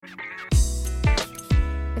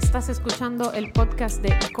Estás escuchando el podcast de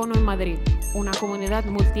Icono en Madrid, una comunidad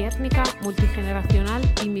multiétnica, multigeneracional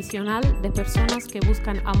y misional de personas que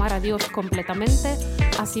buscan amar a Dios completamente,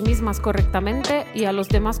 a sí mismas correctamente y a los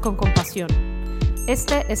demás con compasión.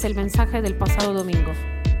 Este es el mensaje del pasado domingo.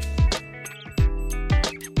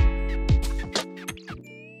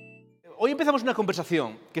 Hoy empezamos una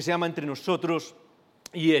conversación que se llama Entre nosotros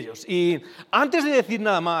y ellos. Y antes de decir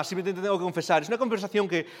nada más, simplemente tengo que confesar, es una conversación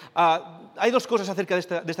que hay dos cosas acerca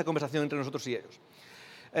de esta conversación entre nosotros y ellos.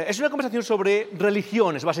 Es una conversación sobre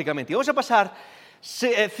religiones, básicamente. Y vamos a pasar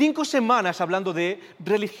 5 semanas hablando de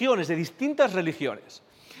religiones, de distintas religiones.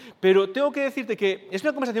 Pero tengo que decirte que es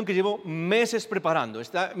una conversación que llevo meses preparando.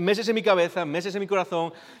 Está meses en mi cabeza, meses en mi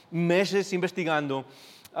corazón, meses investigando.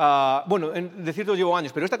 De cierto llevo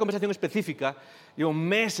años, pero esta conversación específica llevo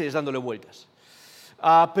meses dándole vueltas.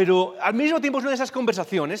 Pero al mismo tiempo es una de esas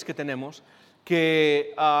conversaciones que tenemos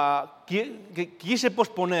que quise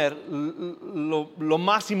posponer lo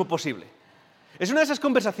máximo posible. Es una de esas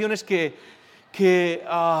conversaciones que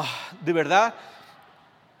de verdad...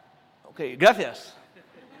 Ok, gracias.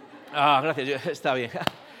 Gracias, está bien.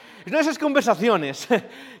 Es una de esas conversaciones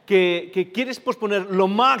que quieres posponer lo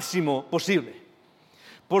máximo posible.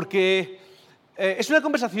 Porque es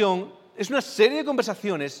una serie de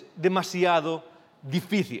conversaciones demasiado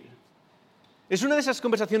difícil. Es una de esas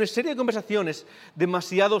serie de conversaciones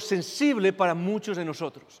demasiado sensible para muchos de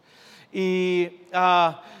nosotros. Y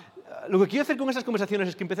lo que quiero hacer con esas conversaciones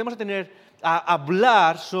es que empecemos a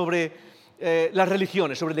hablar sobre las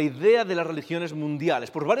religiones, sobre la idea de las religiones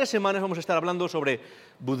mundiales. Por varias semanas vamos a estar hablando sobre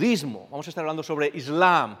budismo, vamos a estar hablando sobre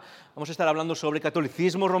islam, vamos a estar hablando sobre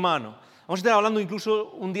catolicismo romano, vamos a estar hablando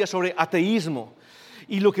incluso un día sobre ateísmo.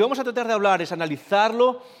 Y lo que vamos a tratar de hablar es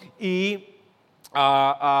analizarlo y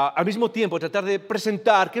al mismo tiempo tratar de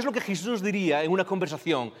presentar qué es lo que Jesús diría en una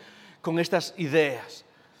conversación con estas ideas.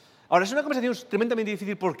 Ahora, es una conversación tremendamente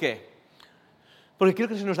difícil. ¿Por qué? Porque creo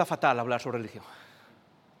que se nos da fatal hablar sobre religión.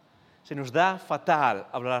 Se nos da fatal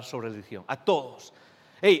hablar sobre religión, a todos.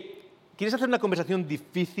 Hey, ¿quieres hacer una conversación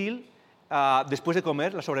difícil después de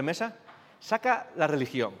comer, la sobremesa? Saca la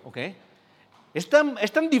religión, ¿ok? Es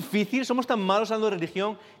tan difícil, somos tan malos hablando de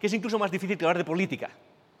religión, que es incluso más difícil que hablar de política.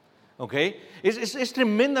 ¿Okay? Es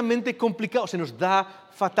tremendamente complicado, se nos da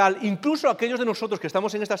fatal. Incluso aquellos de nosotros que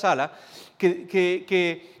estamos en esta sala,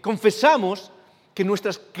 que confesamos que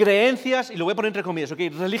nuestras creencias, y lo voy a poner entre comillas, ¿okay?,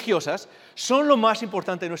 religiosas, son lo más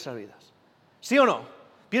importante de nuestras vidas. ¿Sí o no?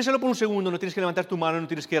 Piénsalo por un segundo, no tienes que levantar tu mano, no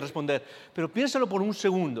tienes que responder, pero piénsalo por un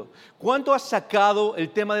segundo. ¿Cuánto has sacado el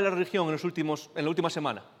tema de la religión en la última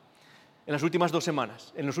semana? En las últimas 2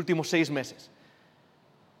 semanas, en los últimos 6 meses.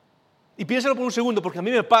 Y piénsalo por un segundo, porque a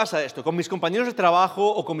mí me pasa esto, con mis compañeros de trabajo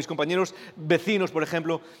o con mis compañeros vecinos, por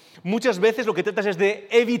ejemplo, muchas veces lo que tratas es de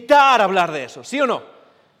evitar hablar de eso, ¿sí o no?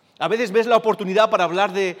 A veces ves la oportunidad para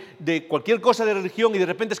hablar de cualquier cosa de religión y de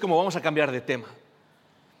repente es como vamos a cambiar de tema.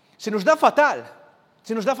 Se nos da fatal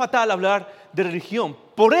hablar de religión.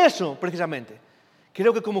 Por eso, precisamente,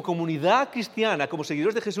 creo que como comunidad cristiana, como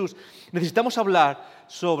seguidores de Jesús, necesitamos hablar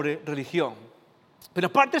sobre religión. Pero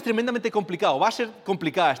aparte es tremendamente complicado. Va a ser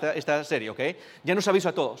complicada esta serie, ¿ok? Ya nos aviso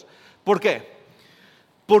a todos. ¿Por qué?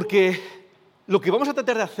 Porque lo que vamos a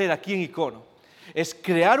tratar de hacer aquí en Icono es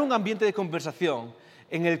crear un ambiente de conversación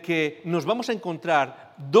en el que nos vamos a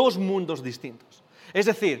encontrar 2 mundos distintos. Es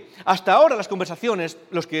decir, hasta ahora las conversaciones,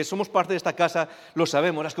 los que somos parte de esta casa lo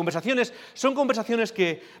sabemos, las conversaciones son conversaciones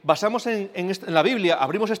que basamos en la Biblia,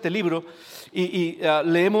 abrimos este libro y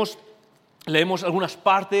leemos algunas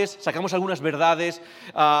partes, sacamos algunas verdades,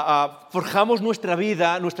 forjamos nuestra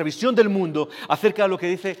vida, nuestra visión del mundo acerca de lo que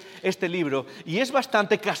dice este libro. Y es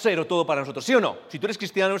bastante casero todo para nosotros, ¿sí o no? Si tú eres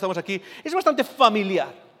cristiano, estamos aquí, es bastante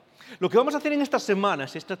familiar. Lo que vamos a hacer en estas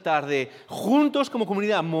semanas es tratar de, juntos como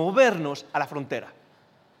comunidad, movernos a la frontera,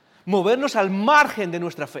 movernos al margen de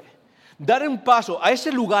nuestra fe, dar un paso a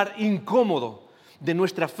ese lugar incómodo de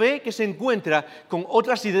nuestra fe que se encuentra con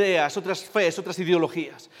otras ideas, otras fees, otras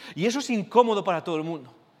ideologías. Y eso es incómodo para todo el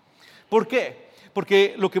mundo. ¿Por qué?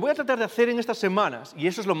 Porque lo que voy a tratar de hacer en estas semanas, y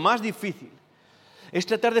eso es lo más difícil, es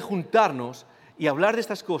tratar de juntarnos y hablar de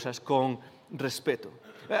estas cosas con respeto.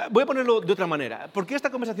 Voy a ponerlo de otra manera. ¿Por qué esta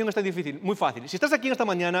conversación es tan difícil? Muy fácil. Si estás aquí esta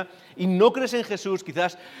mañana y no crees en Jesús,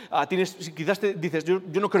 quizás te dices, yo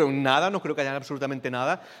no creo en nada, no creo que haya absolutamente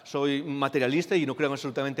nada, soy materialista y no creo en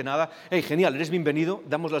absolutamente nada. Hey, genial, eres bienvenido,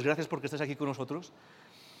 damos las gracias porque estás aquí con nosotros.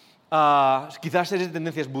 Quizás eres de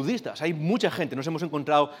tendencias budistas. Hay mucha gente, nos hemos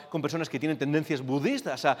encontrado con personas que tienen tendencias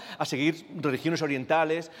budistas a seguir religiones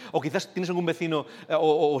orientales, o quizás tienes algún vecino,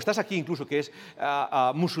 o estás aquí incluso, que es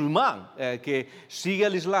musulmán, que sigue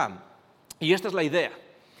el islam. Y esta es la idea.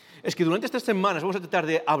 es que durante estas semanas vamos a tratar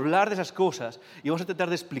de hablar de esas cosas y vamos a tratar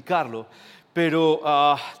de explicarlo, pero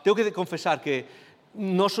tengo que confesar que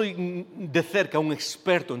no soy de cerca un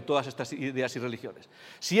experto en todas estas ideas y religiones.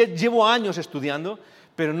 Sí llevo años estudiando,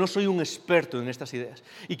 pero no soy un experto en estas ideas.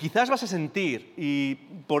 Y quizás vas a sentir, y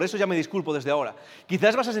por eso ya me disculpo desde ahora,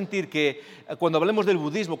 quizás vas a sentir que cuando hablemos del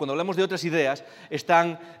budismo, cuando hablemos de otras ideas,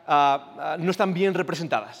 no están bien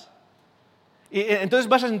representadas. Y entonces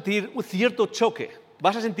vas a sentir un cierto choque,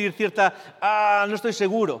 vas a sentir cierta, no estoy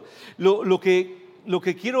seguro. Lo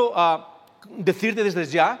que quiero decirte desde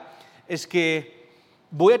ya es que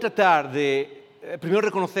voy a tratar de, primero,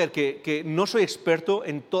 reconocer que no soy experto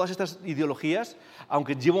en todas estas ideologías,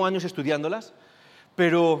 aunque llevo años estudiándolas,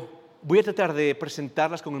 pero voy a tratar de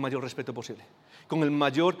presentarlas con el mayor respeto posible, con el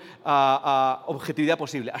mayor objetividad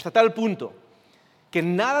posible, hasta tal punto que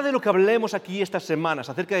nada de lo que hablemos aquí estas semanas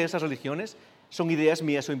acerca de esas religiones son ideas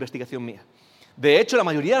mías o investigación mía. De hecho, la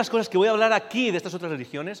mayoría de las cosas que voy a hablar aquí de estas otras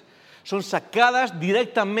religiones son sacadas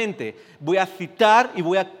directamente. Voy a citar y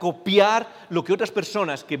voy a copiar lo que otras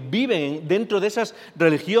personas que viven dentro de esas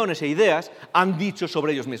religiones e ideas han dicho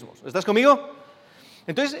sobre ellos mismos. ¿Estás conmigo?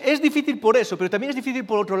 Entonces, es difícil por eso, pero también es difícil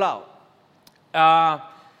por otro lado.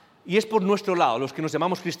 Y es por nuestro lado, los que nos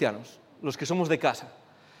llamamos cristianos, los que somos de casa.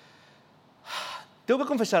 Tengo que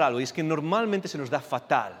confesar algo, y es que normalmente se nos da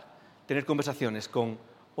fatal tener conversaciones con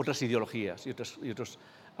otras ideologías y otras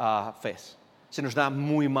fes. Se nos da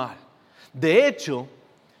muy mal. De hecho,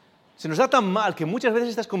 se nos da tan mal que muchas veces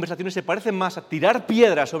estas conversaciones se parecen más a tirar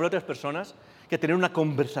piedras sobre otras personas que a tener una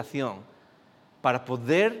conversación para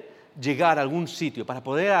poder llegar a algún sitio, para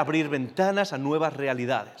poder abrir ventanas a nuevas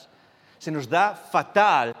realidades. Se nos da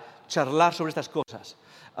fatal charlar sobre estas cosas.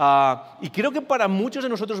 Y creo que para muchos de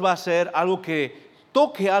nosotros va a ser algo que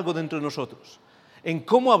toque algo dentro de nosotros, en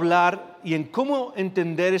cómo hablar y en cómo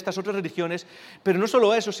entender estas otras religiones, pero no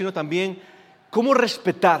solo eso, sino también cómo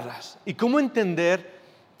respetarlas y cómo entender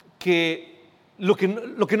que lo que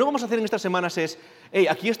no vamos a hacer en estas semanas es, hey,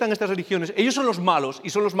 aquí están estas religiones, ellos son los malos y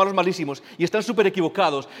son los malos malísimos y están súper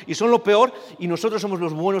equivocados y son lo peor y nosotros somos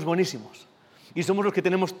los buenos buenísimos y somos los que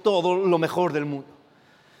tenemos todo lo mejor del mundo.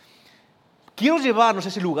 Quiero llevarnos a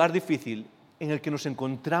ese lugar difícil en el que nos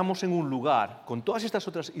encontramos en un lugar con todas estas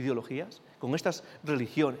otras ideologías, con estas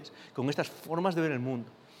religiones, con estas formas de ver el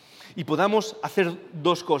mundo. Y podamos hacer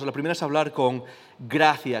dos cosas. La primera es hablar con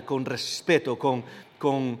gracia, con respeto,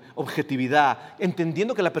 con objetividad,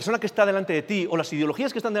 entendiendo que la persona que está delante de ti o las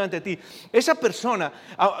ideologías que están delante de ti, esa persona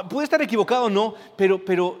puede estar equivocada o no,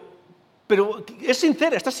 pero es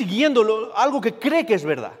sincera, está siguiendo algo que cree que es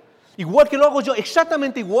verdad. Igual que lo hago yo,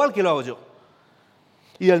 exactamente igual que lo hago yo.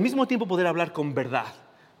 Y al mismo tiempo poder hablar con verdad,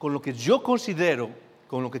 con lo que yo considero,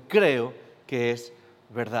 con lo que creo que es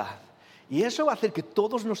verdad. Y eso va a hacer que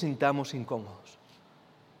todos nos sintamos incómodos.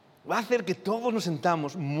 Va a hacer que todos nos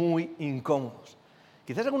sintamos muy incómodos.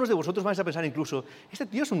 Quizás algunos de vosotros vais a pensar incluso, este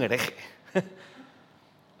tío es un hereje.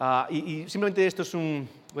 Y simplemente esto es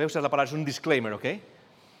voy a usar la palabra, es un disclaimer, ¿ok?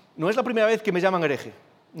 No es la primera vez que me llaman hereje.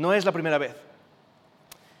 No es la primera vez.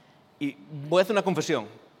 Y voy a hacer una confesión.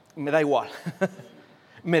 Me da igual.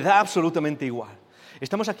 Me da absolutamente igual.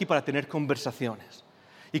 Estamos aquí para tener conversaciones.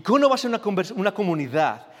 ¿Y cómo va a ser una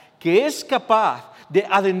comunidad que es capaz de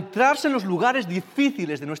adentrarse en los lugares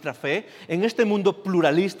difíciles de nuestra fe, en este mundo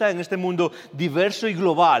pluralista, en este mundo diverso y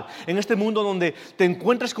global, en este mundo donde te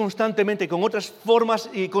encuentras constantemente con otras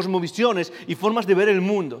formas y cosmovisiones y formas de ver el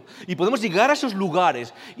mundo? Y podemos llegar a esos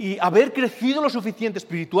lugares y haber crecido lo suficiente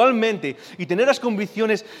espiritualmente y tener las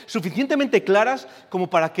convicciones suficientemente claras como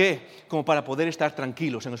para ¿qué? Como para poder estar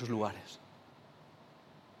tranquilos en esos lugares.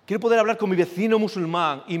 Quiero poder hablar con mi vecino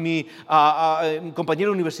musulmán y mi compañero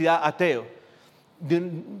de universidad ateo de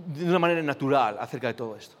una manera natural acerca de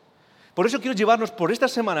todo esto. Por eso quiero llevarnos por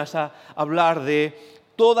estas semanas a hablar de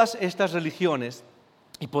todas estas religiones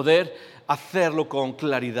y poder hacerlo con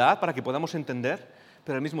claridad para que podamos entender,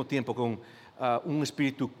 pero al mismo tiempo con un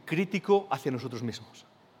espíritu crítico hacia nosotros mismos.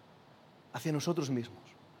 Hacia nosotros mismos.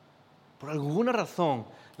 Por alguna razón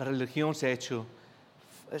la religión se ha hecho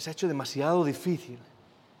demasiado difícil.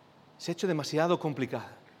 Se ha hecho demasiado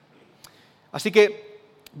complicada. Así que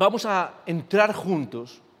vamos a entrar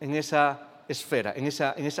juntos en esa esfera, en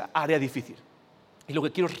esa área difícil. Y lo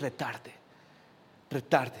que quiero es retarte.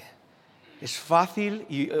 Es fácil,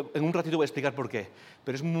 y en un ratito voy a explicar por qué,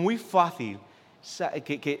 pero es muy fácil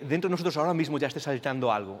que dentro de nosotros ahora mismo ya esté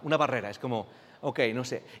saltando algo, una barrera. Es como, ok, no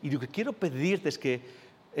sé. Y lo que quiero pedirte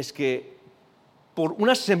es que por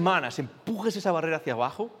unas semanas empujes esa barrera hacia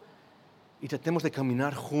abajo y tratemos de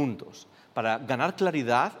caminar juntos para ganar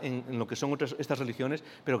claridad en lo que son estas religiones,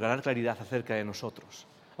 pero ganar claridad acerca de nosotros.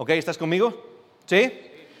 ¿Ok? ¿Estás conmigo? ¿Sí?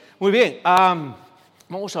 Muy bien,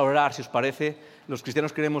 vamos a orar, si os parece. Los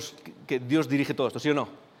cristianos creemos que Dios dirige todo esto, ¿sí o no?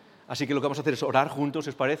 Así que lo que vamos a hacer es orar juntos,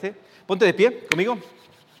 si os parece. Ponte de pie conmigo.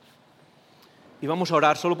 Y vamos a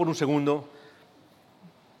orar solo por un segundo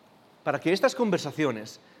para que estas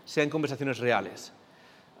conversaciones sean conversaciones reales.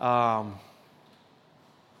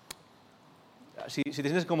 Si te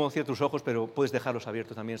tienes como ciertos ojos, pero puedes dejarlos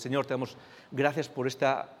abiertos también. Señor, te damos gracias por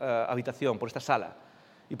esta habitación, por esta sala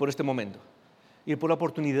y por este momento. Y por la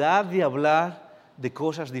oportunidad de hablar de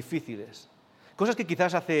cosas difíciles. Cosas que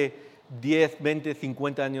quizás hace 10, 20,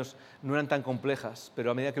 50 años no eran tan complejas, pero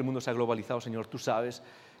a medida que el mundo se ha globalizado, Señor, tú sabes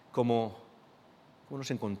cómo nos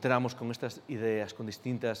encontramos con estas ideas, con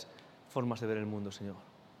distintas formas de ver el mundo, Señor.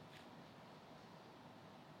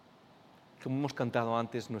 Como hemos cantado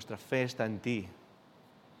antes, nuestra fe está en ti.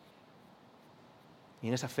 Y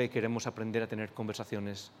en esa fe queremos aprender a tener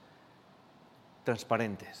conversaciones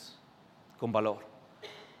transparentes, con valor.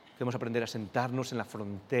 Queremos aprender a sentarnos en la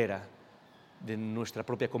frontera de nuestra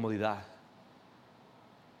propia comodidad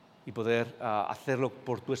y poder hacerlo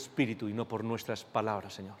por tu espíritu y no por nuestras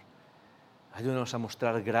palabras, Señor. Ayúdanos a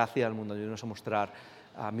mostrar gracia al mundo, ayúdanos a mostrar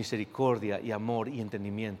misericordia y amor y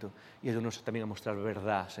entendimiento. Y ayúdanos también a mostrar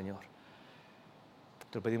verdad, Señor.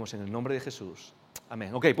 Te lo pedimos en el nombre de Jesús.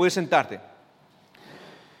 Amén. Ok, puedes sentarte.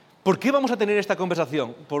 ¿Por qué vamos a tener esta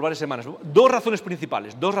conversación por varias semanas? Dos razones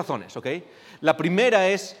principales, ¿ok? La primera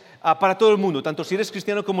es para todo el mundo, tanto si eres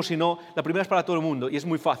cristiano como si no. La primera es para todo el mundo y es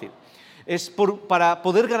muy fácil. Es para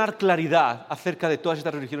poder ganar claridad acerca de todas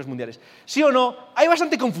estas religiones mundiales. ¿Sí o no? Hay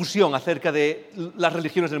bastante confusión acerca de las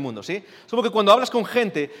religiones del mundo, ¿sí? Solo que cuando hablas con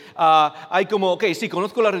gente, hay como, ok, sí,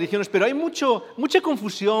 conozco las religiones, pero hay mucha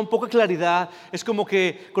confusión, poca claridad. Es como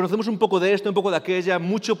que conocemos un poco de esto, un poco de aquella,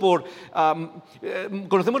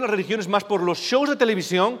 conocemos las religiones más por los shows de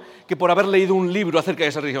televisión que por haber leído un libro acerca de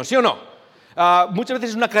esa religión, ¿sí o no? Muchas veces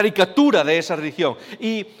es una caricatura de esa religión.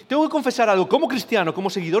 Y tengo que confesar algo, como cristiano, como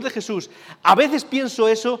seguidor de Jesús, a veces pienso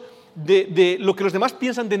eso de lo que los demás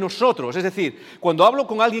piensan de nosotros. Es decir, cuando hablo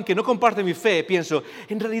con alguien que no comparte mi fe, pienso,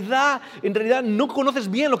 en realidad no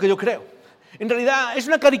conoces bien lo que yo creo. En realidad es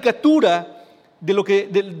una caricatura de lo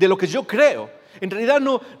que yo creo. En realidad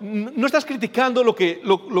no estás criticando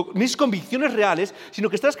mis convicciones reales, sino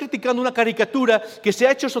que estás criticando una caricatura que se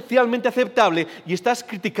ha hecho socialmente aceptable y estás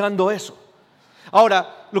criticando eso.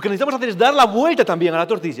 Ahora, lo que necesitamos hacer es dar la vuelta también a la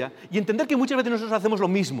tortilla y entender que muchas veces nosotros hacemos lo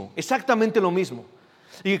mismo, exactamente lo mismo.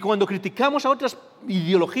 Y que cuando criticamos a otras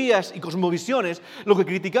ideologías y cosmovisiones, lo que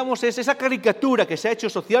criticamos es esa caricatura que se ha hecho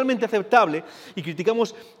socialmente aceptable y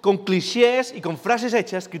criticamos con clichés y con frases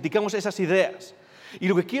hechas, criticamos esas ideas. Y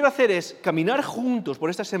lo que quiero hacer es caminar juntos por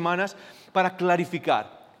estas semanas para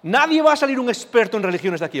clarificar. Nadie va a salir un experto en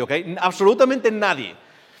religiones de aquí, ¿ok? Absolutamente nadie.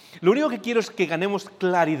 Lo único que quiero es que ganemos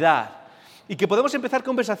claridad y que podamos empezar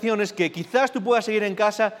conversaciones que quizás tú puedas seguir en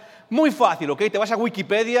casa muy fácil, ¿ok? Te vas a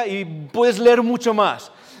Wikipedia y puedes leer mucho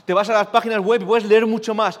más. Te vas a las páginas web y puedes leer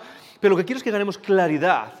mucho más. Pero lo que quiero es que ganemos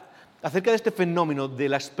claridad acerca de este fenómeno de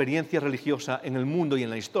la experiencia religiosa en el mundo y en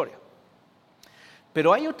la historia.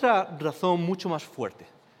 Pero hay otra razón mucho más fuerte,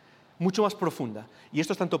 mucho más profunda. Y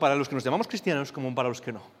esto es tanto para los que nos llamamos cristianos como para los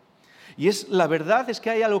que no. Y la verdad es que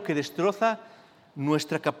hay algo que destroza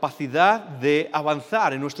nuestra capacidad de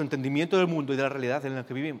avanzar en nuestro entendimiento del mundo y de la realidad en la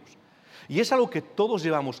que vivimos. Y es algo que todos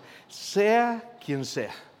llevamos, sea quien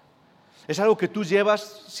sea. Es algo que tú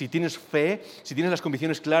llevas si tienes fe, si tienes las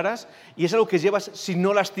convicciones claras, y es algo que llevas si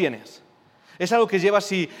no las tienes. Es algo que llevas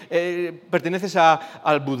si perteneces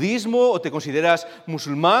al budismo, o te consideras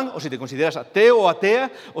musulmán, o si te consideras ateo o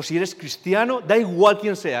atea, o si eres cristiano, da igual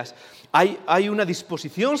quién seas. Hay una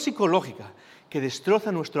disposición psicológica que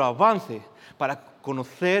destroza nuestro avance para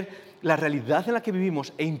conocer la realidad en la que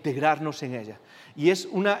vivimos e integrarnos en ella. Y es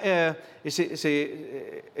una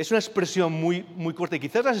expresión muy, muy corta, y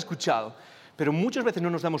quizás la has escuchado, pero muchas veces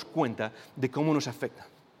no nos damos cuenta de cómo nos afecta.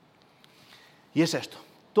 Y es esto.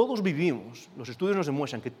 Todos vivimos, los estudios nos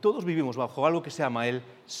demuestran que todos vivimos bajo algo que se llama el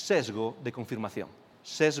sesgo de confirmación.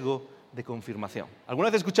 Sesgo de confirmación. ¿Alguna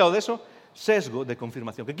vez has escuchado de eso? Sesgo de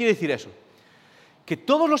confirmación. ¿Qué quiere decir eso? Que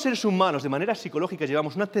todos los seres humanos, de manera psicológica,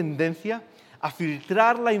 llevamos una tendencia a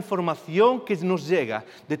filtrar la información que nos llega,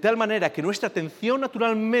 de tal manera que nuestra atención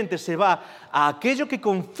naturalmente se va a aquello que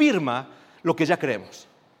confirma lo que ya creemos.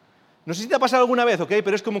 No sé si te ha pasado alguna vez, ¿ok?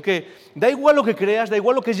 Pero es como que da igual lo que creas, da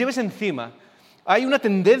igual lo que lleves encima. Hay una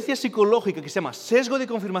tendencia psicológica que se llama sesgo de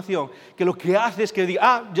confirmación, que lo que hace es que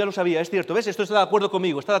diga, ya lo sabía, es cierto, ¿ves? Esto está de acuerdo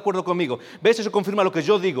conmigo, ¿ves? Eso confirma lo que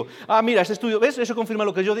yo digo. Mira, este estudio, ¿ves? Eso confirma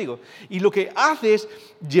lo que yo digo. Y lo que hace es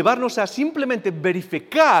llevarnos a simplemente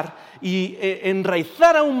verificar y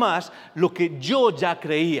enraizar aún más lo que yo ya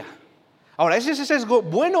creía. Ahora, ¿es ese sesgo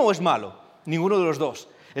bueno o es malo? Ninguno de los dos.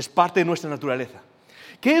 Es parte de nuestra naturaleza.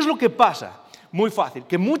 ¿Qué es lo que pasa? Muy fácil,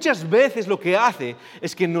 que muchas veces lo que hace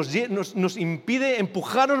es que nos impide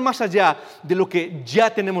empujarnos más allá de lo que ya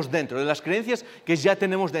tenemos dentro, de las creencias que ya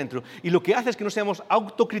tenemos dentro. Y lo que hace es que no seamos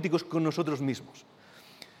autocríticos con nosotros mismos.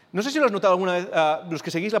 No sé si lo has notado alguna vez, los que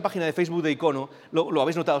seguís la página de Facebook de Icono, lo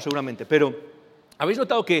habéis notado seguramente, pero habéis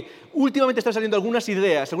notado que últimamente están saliendo algunas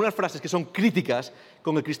ideas, algunas frases que son críticas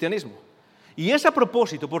con el cristianismo. Y es a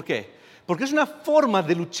propósito, ¿por qué? Porque es una forma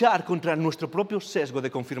de luchar contra nuestro propio sesgo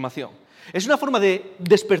de confirmación. Es una forma de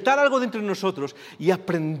despertar algo dentro de nosotros y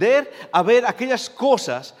aprender a ver aquellas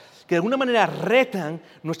cosas que de alguna manera retan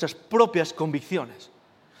nuestras propias convicciones.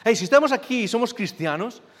 Hey, si estamos aquí y somos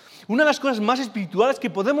cristianos, una de las cosas más espirituales que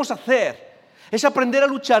podemos hacer es aprender a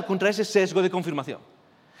luchar contra ese sesgo de confirmación.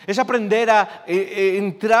 Es aprender a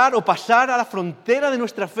entrar o pasar a la frontera de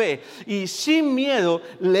nuestra fe y sin miedo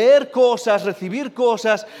leer cosas, recibir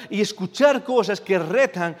cosas y escuchar cosas que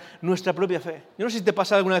retan nuestra propia fe. Yo no sé si te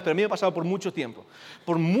pasa alguna vez, pero a mí me ha pasado por mucho tiempo.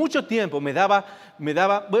 Por mucho tiempo me daba,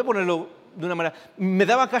 voy a ponerlo de una manera, me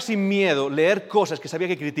daba casi miedo leer cosas que sabía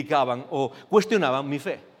que criticaban o cuestionaban mi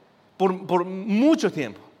fe. Por mucho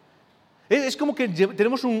tiempo. Es como que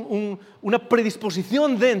tenemos una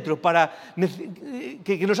predisposición dentro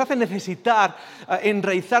que nos hace necesitar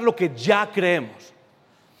enraizar lo que ya creemos.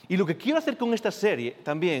 Y lo que quiero hacer con esta serie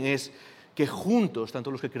también es que juntos, tanto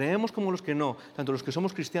los que creemos como los que no, tanto los que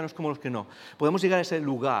somos cristianos como los que no, podemos llegar a ese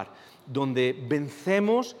lugar donde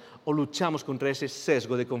vencemos o luchamos contra ese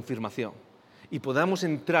sesgo de confirmación y podamos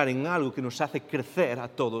entrar en algo que nos hace crecer a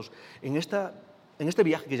todos en este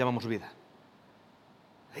viaje que llamamos vida.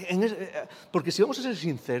 Porque si vamos a ser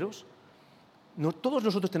sinceros, todos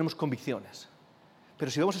nosotros tenemos convicciones, pero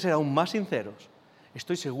si vamos a ser aún más sinceros,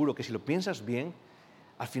 estoy seguro que si lo piensas bien,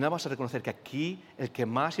 al final vas a reconocer que aquí el que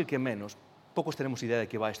más y el que menos, pocos tenemos idea de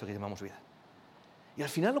qué va esto que llamamos vida. Y al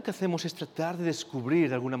final lo que hacemos es tratar de descubrir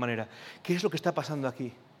de alguna manera qué es lo que está pasando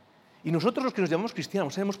aquí. Y nosotros los que nos llamamos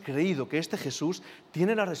cristianos hemos creído que este Jesús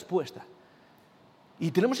tiene la respuesta. Y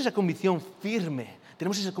tenemos esa convicción firme,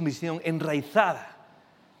 tenemos esa convicción enraizada.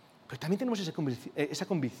 Pero también tenemos esa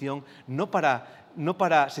convicción no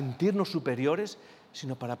para sentirnos superiores,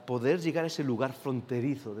 sino para poder llegar a ese lugar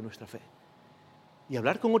fronterizo de nuestra fe. Y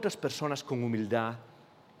hablar con otras personas con humildad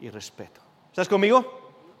y respeto. ¿Estás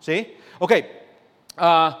conmigo? ¿Sí? Ok.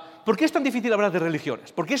 ¿Por qué es tan difícil hablar de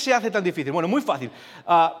religiones? ¿Por qué se hace tan difícil? Bueno, muy fácil.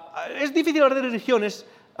 Es difícil hablar de religiones.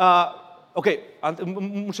 Ok,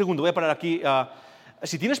 un segundo, voy a parar aquí.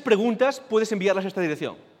 Si tienes preguntas, puedes enviarlas a esta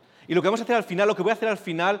dirección. Y lo que vamos a hacer al final, lo que voy a hacer al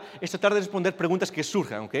final es tratar de responder preguntas que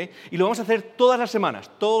surjan, ¿ok? Y lo vamos a hacer todas las semanas.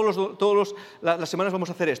 Las semanas vamos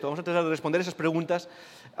a hacer esto. Vamos a tratar de responder esas preguntas.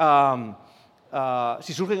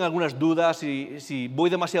 Si surgen algunas dudas, si voy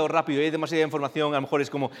demasiado rápido y hay demasiada información, a lo mejor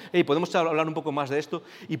es como, hey, podemos hablar un poco más de esto.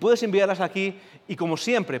 Y puedes enviarlas aquí y como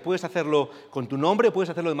siempre, puedes hacerlo con tu nombre o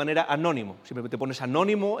puedes hacerlo de manera anónimo. Simplemente pones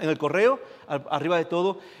anónimo en el correo, arriba de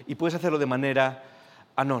todo, y puedes hacerlo de manera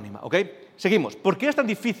anónima, ¿ok? Seguimos. ¿Por qué es tan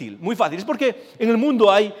difícil? Muy fácil. Es porque en el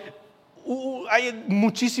mundo hay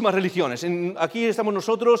muchísimas religiones. Aquí estamos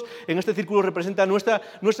nosotros, en este círculo representa nuestra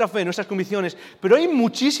fe, nuestras convicciones, pero hay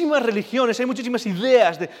muchísimas religiones, hay muchísimas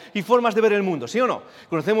ideas y formas de ver el mundo, ¿sí o no?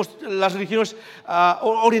 Conocemos las religiones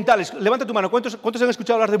orientales. Levanta tu mano. ¿Cuántos han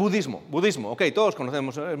escuchado hablar de budismo? Budismo, ok, todos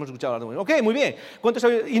hemos escuchado hablar de budismo. Ok, muy bien. ¿Cuántos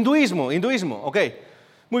hinduismo, ok.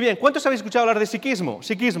 Muy bien. ¿Cuántos habéis escuchado hablar de sikhismo?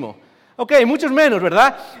 Ok, muchos menos,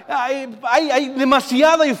 ¿verdad? Hay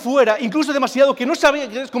demasiado ahí fuera, incluso demasiado que no sabía,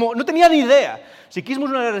 es como, no tenía ni idea. Sikhismo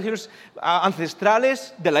es una de las religiones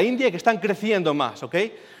ancestrales de la India que están creciendo más, ¿ok?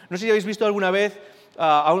 No sé si habéis visto alguna vez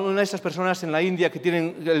a una de esas personas en la India que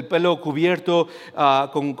tienen el pelo cubierto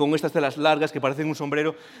con estas telas largas que parecen un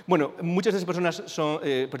sombrero. Bueno, muchas de esas personas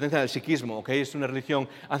pertenecen al sikhismo, ¿ok? Es una religión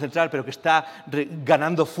ancestral, pero que está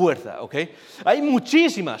ganando fuerza, ¿ok? Hay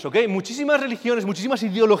muchísimas, ¿ok? Muchísimas religiones, muchísimas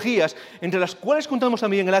ideologías, entre las cuales contamos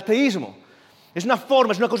también el ateísmo. Es una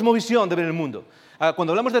forma, es una cosmovisión de ver el mundo.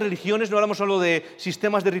 Cuando hablamos de religiones no hablamos solo de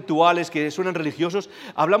sistemas de rituales que suenan religiosos,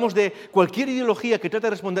 hablamos de cualquier ideología que trata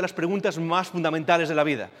de responder las preguntas más fundamentales de la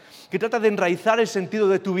vida, que trata de enraizar el sentido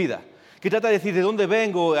de tu vida, que trata de decir de dónde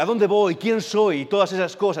vengo, a dónde voy, quién soy y todas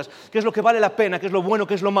esas cosas, qué es lo que vale la pena, qué es lo bueno,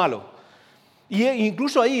 qué es lo malo. Y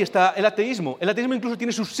incluso ahí está el ateísmo. El ateísmo incluso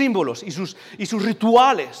tiene sus símbolos y sus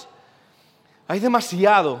rituales. Hay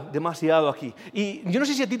demasiado aquí. Y yo no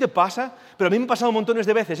sé si a ti te pasa, pero a mí me ha pasado montones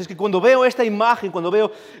de veces. Es que cuando veo esta imagen, cuando veo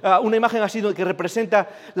una imagen así que representa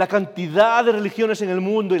la cantidad de religiones en el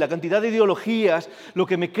mundo y la cantidad de ideologías, lo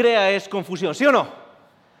que me crea es confusión, ¿sí o no?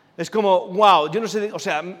 Es como, wow, yo no sé, o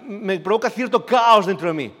sea, me provoca cierto caos dentro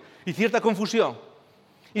de mí. y cierta confusión.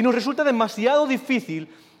 Y nos resulta demasiado difícil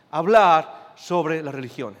hablar sobre las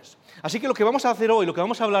religiones. Así que lo que vamos a hacer hoy, lo que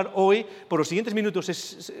vamos a hablar hoy, por los siguientes minutos,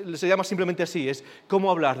 se llama simplemente así, es cómo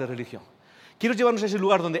hablar de religión. Quiero llevarnos a ese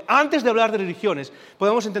lugar donde, antes de hablar de religiones,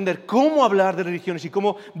 podamos entender cómo hablar de religiones y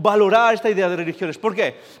cómo valorar esta idea de religiones. ¿Por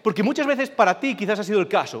qué? Porque muchas veces para ti quizás ha sido el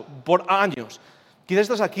caso, por años. Quizás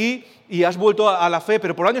estás aquí y has vuelto a la fe,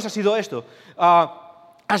 pero por años ha sido esto.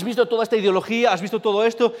 Has visto toda esta ideología, has visto todo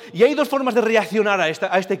esto, y hay dos formas de reaccionar a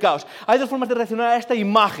este caos. Hay dos formas de reaccionar a esta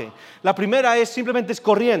imagen. La primera es simplemente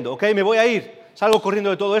corriendo, ¿ok? Me voy a ir, salgo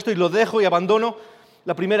corriendo de todo esto y lo dejo y abandono.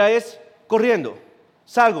 La primera es corriendo.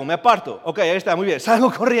 Salgo, me aparto. Ok, ahí está, muy bien,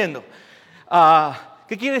 salgo corriendo.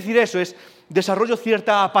 ¿Qué quiere decir eso? Es desarrollo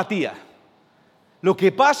cierta apatía. Lo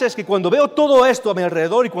que pasa es que cuando veo todo esto a mi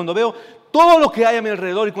alrededor y cuando veo todo lo que hay a mi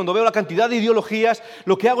alrededor y cuando veo la cantidad de ideologías,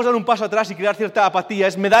 lo que hago es dar un paso atrás y crear cierta apatía.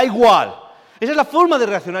 Me da igual. Esa es la forma de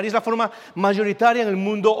reaccionar y es la forma mayoritaria en el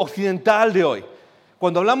mundo occidental de hoy.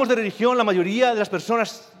 Cuando hablamos de religión, la mayoría de las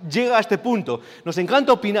personas llega a este punto. Nos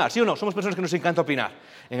encanta opinar, ¿sí o no? Somos personas que nos encanta opinar.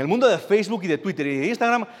 En el mundo de Facebook y de Twitter y de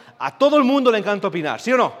Instagram, a todo el mundo le encanta opinar,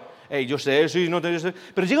 ¿sí o no? Yo sé, sí, no, yo sé.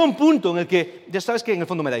 Pero llega un punto en el que, ya sabes que en el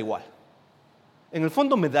fondo me da igual. En el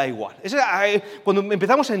fondo me da igual. Cuando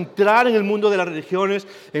empezamos a entrar en el mundo de las religiones,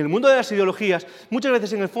 en el mundo de las ideologías, muchas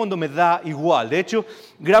veces en el fondo me da igual. De hecho,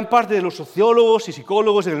 gran parte de los sociólogos y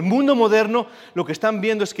psicólogos en el mundo moderno lo que están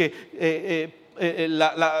viendo es que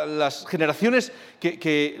las generaciones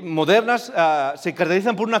modernas se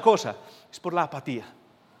caracterizan por una cosa, es por la apatía.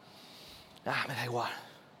 Me da igual.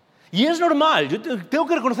 Y es normal, yo tengo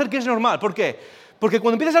que reconocer que es normal. ¿Por qué? Porque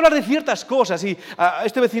cuando empiezas a hablar de ciertas cosas y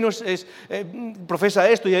este vecino profesa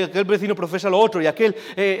esto y aquel vecino profesa lo otro y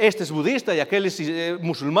este es budista y aquel es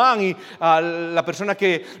musulmán y la persona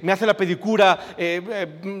que me hace la pedicura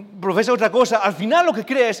profesa otra cosa, al final lo que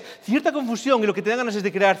crea es cierta confusión y lo que te dan ganas es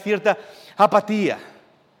de crear cierta apatía.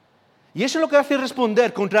 Y eso es lo que hace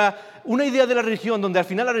responder contra una idea de la religión donde al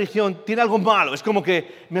final la religión tiene algo malo. Es como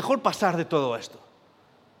que mejor pasar de todo esto.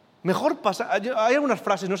 Mejor pasar. Hay algunas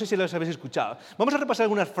frases, no sé si las habéis escuchado. Vamos a repasar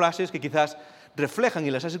algunas frases que quizás reflejan,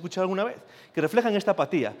 y las has escuchado alguna vez, que reflejan esta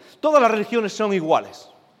apatía. Todas las religiones son iguales.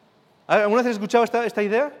 ¿Alguna vez has escuchado esta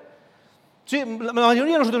idea? Sí, la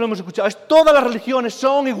mayoría de nosotros lo hemos escuchado. Todas las religiones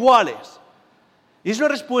son iguales. Y es una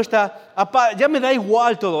respuesta, ya me da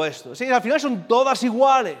igual todo esto. Sí, al final son todas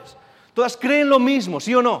iguales. Todas creen lo mismo,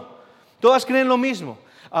 ¿sí o no? Todas creen lo mismo.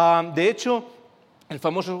 De hecho, el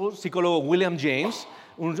famoso psicólogo William James,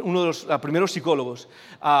 uno de los primeros psicólogos,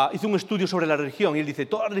 hizo un estudio sobre la religión y él dice,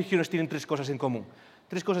 todas las religiones tienen tres cosas en común.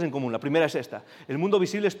 Tres cosas en común. La primera es esta. El mundo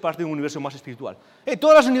visible es parte de un universo más espiritual.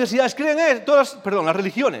 Todas las universidades creen las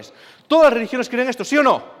religiones. Todas las religiones creen esto, ¿sí o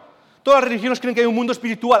no? Todas las religiones creen que hay un mundo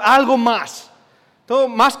espiritual, algo más. Todo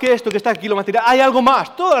más que esto que está aquí, lo material, hay algo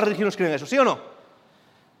más. Todas las religiones creen eso, ¿sí o no?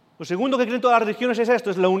 Lo segundo que creen todas las religiones es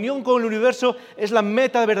esto, es la unión con el universo, es la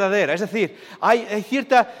meta verdadera. Es decir, hay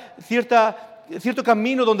cierto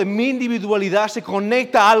camino donde mi individualidad se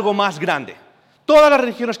conecta a algo más grande. Todas las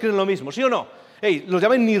religiones creen lo mismo, ¿sí o no? Lo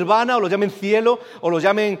llamen nirvana, o lo llamen cielo, o lo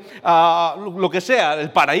llamen lo que sea,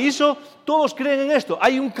 el paraíso, todos creen en esto.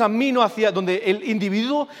 Hay un camino hacia donde el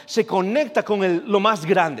individuo se conecta con lo más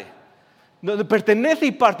grande, donde pertenece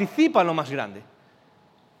y participa en lo más grande.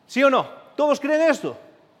 ¿Sí o no? ¿Todos creen esto?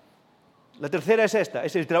 La tercera es esta,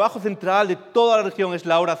 es el trabajo central de toda la religión, es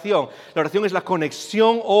la oración. La oración es la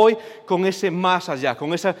conexión hoy con ese más allá,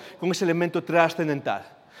 con ese elemento trascendental.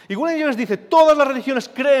 Y William James dice, todas las religiones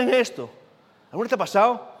creen esto. ¿Alguna vez te ha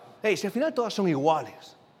pasado? Si al final todas son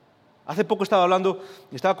iguales. Hace poco estaba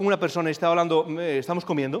con una persona y estábamos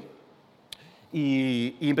comiendo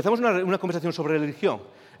y empezamos una conversación sobre religión.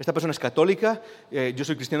 Esta persona es católica, yo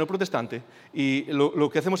soy cristiano protestante y lo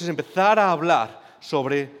que hacemos es empezar a hablar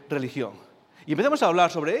sobre religión. Y empezamos a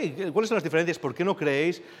hablar sobre cuáles son las diferencias, por qué no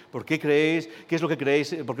creéis, por qué creéis, qué es lo que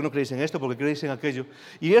creéis, por qué no creéis en esto, por qué creéis en aquello.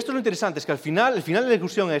 Y esto es lo interesante, es que al final, el final de la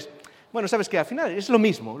discusión es, bueno, ¿sabes qué? Al final es lo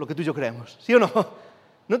mismo lo que tú y yo creemos, ¿sí o no?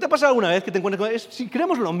 ¿No te ha pasado alguna vez que te encuentres con si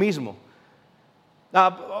creemos lo mismo?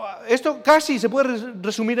 Esto casi se puede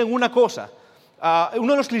resumir en una cosa.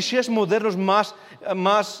 Uno de los clichés modernos más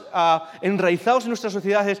enraizados en nuestra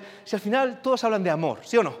sociedad es si al final todos hablan de amor,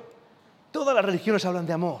 ¿sí o no? Todas las religiones hablan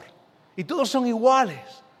de amor y todos son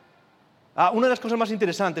iguales. Una de las cosas más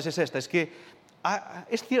interesantes es esta, es que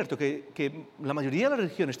es cierto que la mayoría de las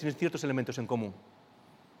religiones tienen ciertos elementos en común.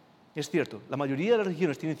 Es cierto, la mayoría de las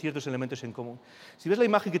religiones tienen ciertos elementos en común. Si ves la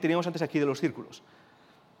imagen que teníamos antes aquí de los círculos,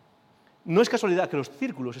 no es casualidad que los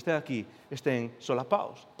círculos estén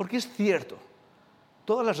solapados, porque es cierto.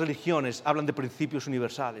 Todas las religiones hablan de principios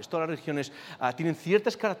universales, todas las religiones tienen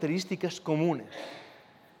ciertas características comunes,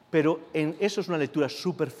 pero eso es una lectura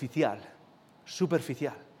superficial.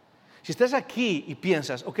 Si estás aquí y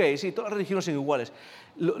piensas, ok, sí, todas las religiones son iguales,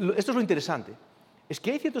 esto es lo interesante, es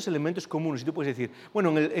que hay ciertos elementos comunes y tú puedes decir,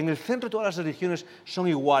 bueno, en el centro todas las religiones son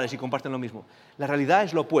iguales y comparten lo mismo. La realidad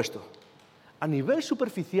es lo opuesto. A nivel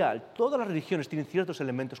superficial, todas las religiones tienen ciertos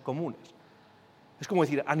elementos comunes. Es como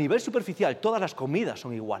decir, a nivel superficial, todas las comidas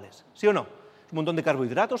son iguales, ¿sí o no? Un montón de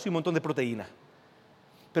carbohidratos y un montón de proteína.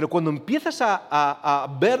 Pero cuando empiezas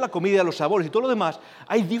a ver la comida, los sabores y todo lo demás,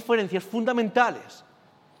 hay diferencias fundamentales.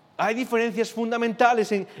 Hay diferencias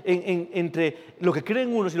fundamentales entre lo que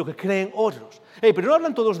creen unos y lo que creen otros. Pero no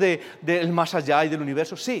hablan todos del más allá y del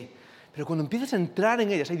universo, sí. Pero cuando empiezas a entrar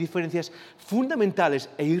en ellas, hay diferencias fundamentales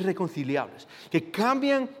e irreconciliables que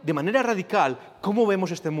cambian de manera radical cómo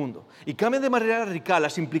vemos este mundo y cambian de manera radical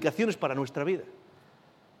las implicaciones para nuestra vida.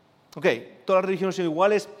 Ok, ¿todas las religiones son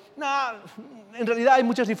iguales? No, en realidad hay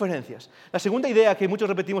muchas diferencias. La segunda idea que muchos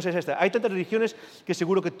repetimos es esta. Hay tantas religiones que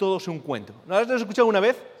seguro que todo es un cuento. ¿No has escuchado una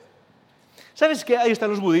vez? ¿Sabes qué? Ahí están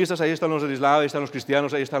los budistas, ahí están los del Islam, ahí están los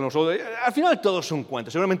cristianos, ahí están los otros. Al final todo es un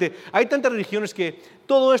cuento. Seguramente hay tantas religiones que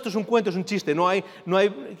todo esto es un cuento, es un chiste. No hay,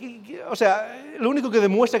 o sea, lo único que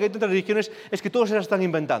demuestra que hay tantas religiones es que todos se las están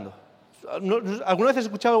inventando. ¿Alguna vez has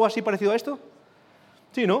escuchado algo así parecido a esto?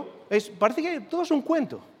 Sí, ¿no? Parece que todo es un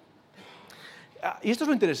cuento. Y esto es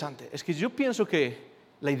lo interesante, es que yo pienso que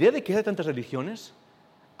la idea de que haya tantas religiones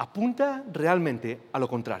apunta realmente a lo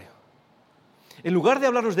contrario. En lugar de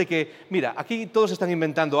hablarnos de que, mira, aquí todos están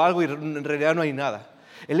inventando algo y en realidad no hay nada.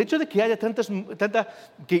 El hecho de que haya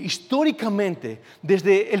que históricamente,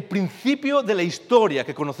 desde el principio de la historia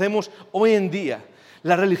que conocemos hoy en día,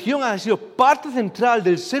 la religión ha sido parte central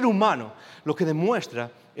del ser humano, lo que demuestra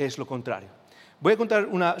es lo contrario. Voy a contar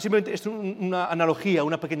simplemente una analogía,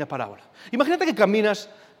 una pequeña parábola. Imagínate que caminas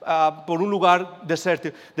por un lugar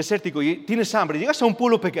desértico y tienes hambre, llegas a un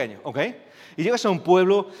pueblo pequeño, ¿ok? Y llegas a un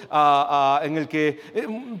pueblo en el que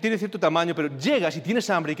tiene cierto tamaño, pero llegas y tienes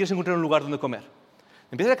hambre y quieres encontrar un lugar donde comer.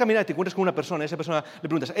 Empiezas a caminar y te encuentras con una persona y a esa persona le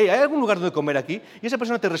preguntas, ¿hay algún lugar donde comer aquí? Y esa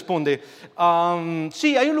persona te responde,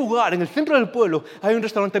 sí, hay un lugar, en el centro del pueblo hay un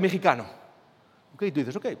restaurante mexicano. Okay, y tú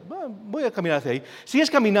dices, ok, voy a caminar hacia ahí.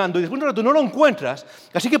 Sigues caminando y después de un rato no lo encuentras,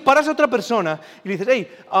 así que paras a otra persona y le dices, hey,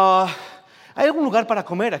 ¿hay algún lugar para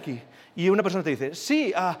comer aquí? Y una persona te dice,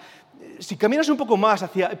 sí, si caminas un poco más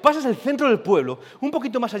pasas el centro del pueblo, un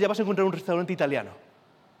poquito más allá vas a encontrar un restaurante italiano.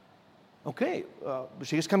 Ok,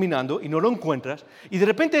 sigues caminando y no lo encuentras, y de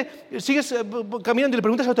repente sigues caminando y le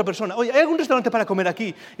preguntas a otra persona, oye, ¿hay algún restaurante para comer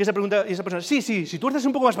aquí? Y esa persona, sí, si tú haces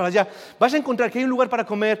un poco más para allá, vas a encontrar que hay un lugar para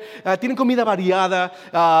comer, tienen comida variada,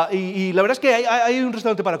 y la verdad es que hay un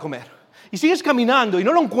restaurante para comer. Y sigues caminando y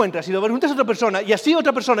no lo encuentras, y lo preguntas a otra persona, y así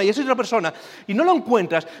otra persona, y así otra persona, y no lo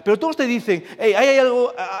encuentras, pero todos te dicen, hey, hay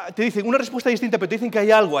algo, te dicen una respuesta distinta, pero te dicen que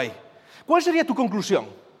hay algo ahí. ¿Cuál sería tu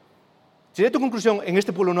conclusión? ¿Sería tu conclusión, en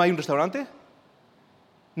este pueblo no hay un restaurante?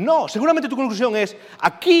 No, seguramente tu conclusión es,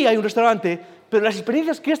 aquí hay un restaurante, pero las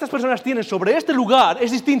experiencias que estas personas tienen sobre este lugar es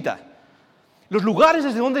distinta. Los lugares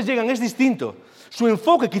desde donde llegan es distinto. Su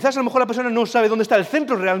enfoque, quizás a lo mejor la persona no sabe dónde está el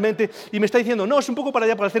centro realmente y me está diciendo, no, es un poco para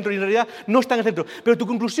allá, para el centro, y en realidad no está en el centro. Pero tu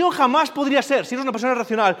conclusión jamás podría ser, si eres una persona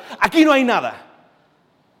racional, aquí no hay nada.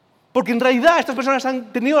 Porque en realidad estas personas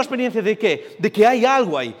han tenido la experiencia de ¿qué? De que hay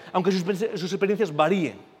algo ahí, aunque sus experiencias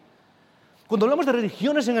varíen. Cuando hablamos de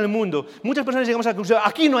religiones en el mundo, muchas personas llegamos a la conclusión,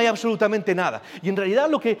 aquí no hay absolutamente nada. Y en realidad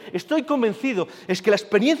lo que estoy convencido es que la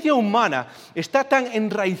experiencia humana está tan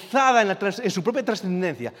enraizada en su propia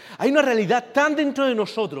trascendencia. Hay una realidad tan dentro de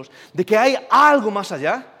nosotros de que hay algo más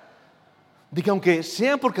allá, de que aunque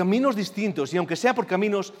sean por caminos distintos y aunque sea por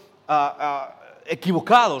caminos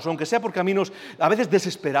equivocados, o aunque sea por caminos a veces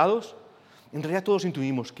desesperados, en realidad todos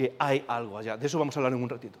intuimos que hay algo allá. De eso vamos a hablar en un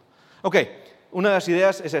ratito. Ok. Una de las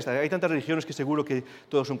ideas es esta, hay tantas religiones que seguro que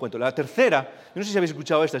todo es un cuento. La tercera, no sé si habéis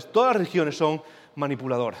escuchado esta, todas las religiones son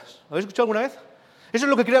manipuladoras. ¿Lo habéis escuchado alguna vez? Eso es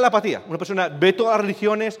lo que crea la apatía. Una persona ve todas las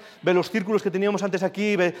religiones, ve los círculos que teníamos antes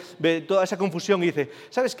aquí, ve toda esa confusión y dice,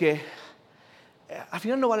 ¿sabes qué? Al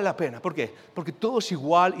final no vale la pena. ¿Por qué? Porque todo es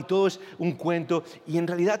igual y todo es un cuento y en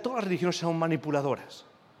realidad todas las religiones son manipuladoras.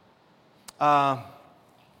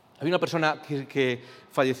 Había una persona que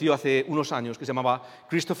falleció hace unos años que se llamaba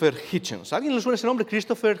Christopher Hitchens. ¿A alguien le suena ese nombre?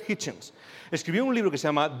 Christopher Hitchens. Escribió un libro que se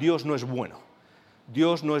llama Dios no es bueno.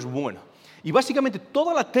 Dios no es bueno. Y básicamente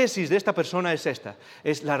toda la tesis de esta persona es esta.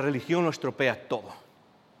 Es la religión lo estropea todo.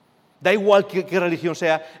 Da igual qué religión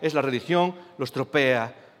sea, es la religión lo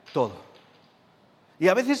estropea todo. Y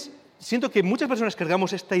a veces siento que muchas personas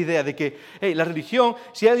cargamos esta idea de que la religión,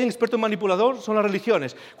 si hay alguien experto en manipulador, son las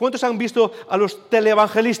religiones. ¿Cuántos han visto a los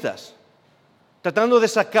teleevangelistas? Tratando de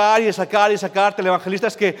sacar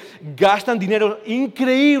teleevangelistas que gastan dinero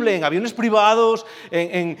increíble en aviones privados,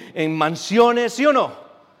 en mansiones, ¿sí o no?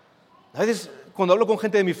 A veces, cuando hablo con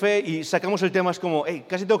gente de mi fe y sacamos el tema, es como,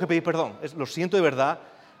 casi tengo que pedir perdón. Lo siento de verdad,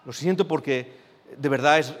 lo siento porque de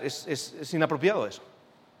verdad es inapropiado eso.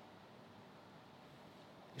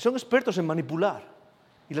 Son expertos en manipular.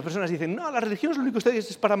 Y las personas dicen, no, la religión es lo único que ustedes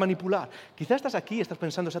es para manipular. Quizás estás aquí y estás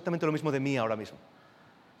pensando exactamente lo mismo de mí ahora mismo.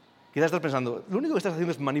 Quizás estás pensando, lo único que estás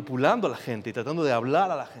haciendo es manipulando a la gente y tratando de hablar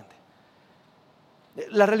a la gente.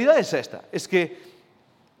 La realidad es esta, es que,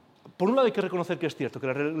 por un lado hay que reconocer que es cierto, que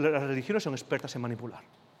las religiones son expertas en manipular.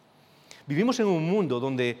 Vivimos en un mundo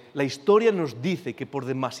donde la historia nos dice que por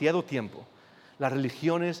demasiado tiempo las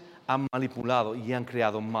religiones han manipulado y han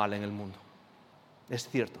creado mal en el mundo. Es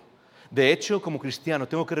cierto. De hecho, como cristianos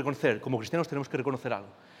tenemos que reconocer algo.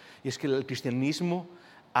 Y es que el cristianismo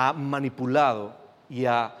ha manipulado y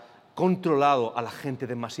ha controlado a la gente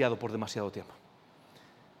por demasiado tiempo.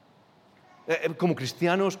 Como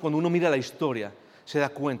cristianos, cuando uno mira la historia, se da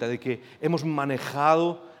cuenta de que hemos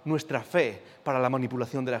manejado nuestra fe para la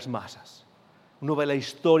manipulación de las masas. Uno ve la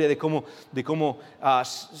historia de cómo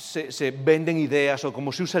se venden ideas o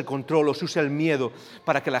cómo se usa el control o se usa el miedo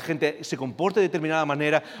para que la gente se comporte de determinada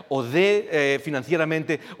manera o dé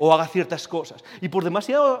financieramente o haga ciertas cosas. Y por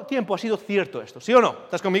demasiado tiempo ha sido cierto esto. ¿Sí o no?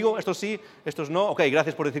 ¿Estás conmigo? Estos sí, estos no. Ok,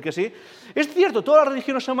 gracias por decir que sí. Es cierto, todas las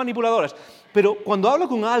religiones son manipuladoras. Pero cuando hablo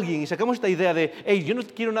con alguien y sacamos esta idea de yo no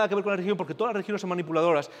quiero nada que ver con la religión porque todas las religiones son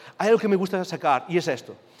manipuladoras, hay algo que me gusta sacar y es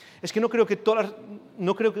esto. Es que no creo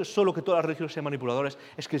que solo que todas las religiones sean manipuladoras,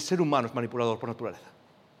 es que el ser humano es manipulador por naturaleza.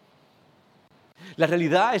 La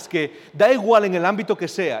realidad es que da igual en el ámbito que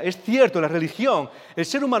sea. Es cierto, en la religión, el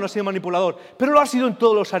ser humano ha sido manipulador, pero lo ha sido en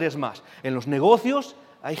todas las áreas más. En los negocios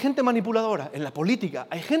hay gente manipuladora, en la política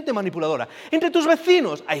hay gente manipuladora, entre tus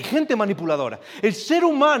vecinos hay gente manipuladora. El ser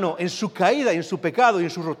humano, en su caída, en su pecado y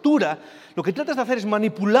en su rotura, lo que trata de hacer es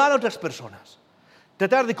manipular a otras personas,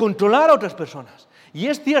 tratar de controlar a otras personas. Y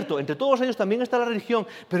es cierto, entre todos ellos también está la religión,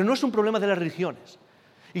 pero no es un problema de las religiones.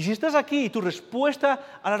 Y si estás aquí y tu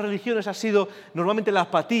respuesta a las religiones ha sido normalmente la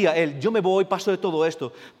apatía, yo me voy, paso de todo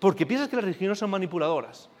esto, porque piensas que las religiones son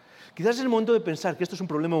manipuladoras, quizás es el momento de pensar que esto es un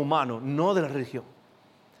problema humano, no de la religión.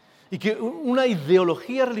 Y que una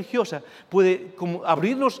ideología religiosa puede como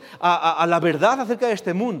abrirnos a la verdad acerca de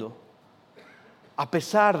este mundo, a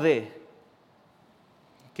pesar de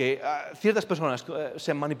que ciertas personas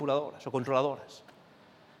sean manipuladoras o controladoras.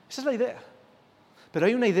 Esa es la idea. Pero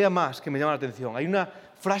hay una idea más que me llama la atención. Hay una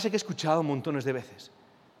frase que he escuchado montones de veces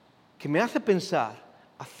que me hace pensar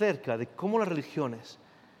acerca de cómo las religiones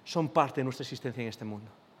son parte de nuestra existencia en este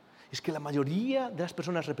mundo. Es que la mayoría de las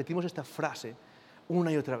personas repetimos esta frase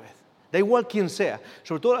una y otra vez. Da igual quién sea.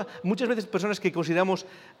 Sobre todo muchas veces personas que consideramos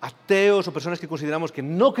ateos o personas que consideramos que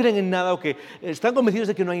no creen en nada o que están convencidos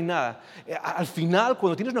de que no hay nada. Al final,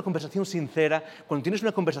 cuando tienes una conversación sincera, cuando tienes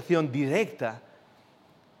una conversación directa,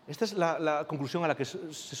 esta es la conclusión a la que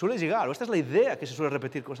se suele llegar, o esta es la idea que se suele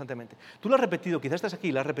repetir constantemente. Tú la has repetido, quizás estás aquí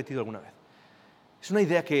y la has repetido alguna vez. Es una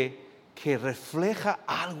idea que refleja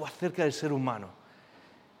algo acerca del ser humano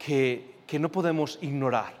que no podemos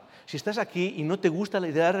ignorar. Si estás aquí y no te gusta la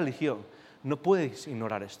idea de religión, no puedes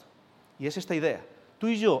ignorar esto. Y es esta idea. Tú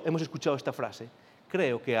y yo hemos escuchado esta frase,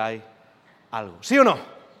 creo que hay algo. ¿Sí o no? Un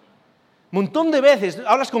montón de veces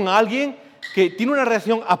hablas con alguien que tiene una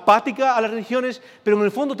reacción apática a las religiones, pero en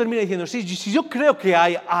el fondo termina diciendo, sí, yo creo que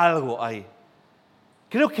hay algo ahí.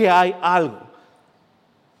 Creo que hay algo.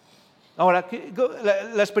 Ahora,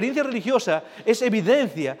 la experiencia religiosa es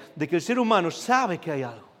evidencia de que el ser humano sabe que hay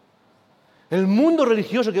algo. El mundo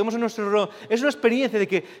religioso que vemos en nuestro alrededor es una experiencia de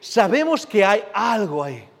que sabemos que hay algo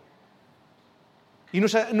ahí. Y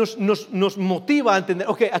nos motiva a entender,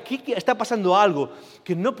 ok, aquí está pasando algo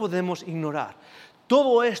que no podemos ignorar.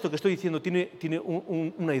 Todo esto que estoy diciendo tiene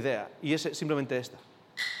una idea, y es simplemente esta.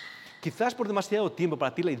 Quizás por demasiado tiempo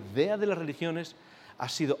para ti la idea de las religiones ha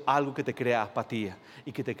sido algo que te crea apatía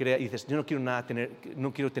y que te crea y dices, yo no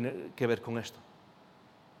quiero tener que ver con esto.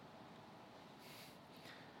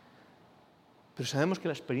 Pero sabemos que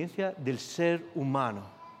la experiencia del ser humano,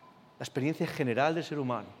 la experiencia general del ser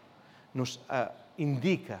humano, nos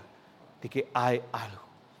indica de que hay algo.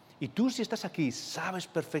 Y tú, si estás aquí, sabes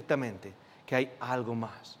perfectamente que hay algo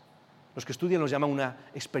más. Los que estudian lo llaman una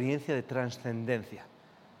experiencia de trascendencia.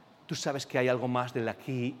 Tú sabes que hay algo más del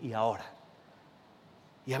aquí y ahora.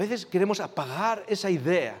 Y a veces queremos apagar esa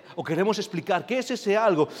idea o queremos explicar qué es ese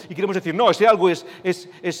algo y queremos decir, no, ese algo es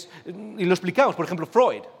y lo explicamos. Por ejemplo,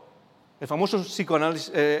 Freud. el famoso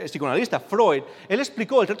psicoanalista Freud, él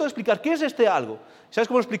trató de explicar qué es este algo. ¿Sabes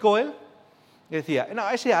cómo lo explicó él? Él decía, no,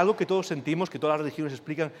 ese algo que todos sentimos, que todas las religiones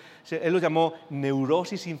explican, él lo llamó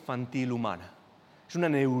neurosis infantil humana. Es una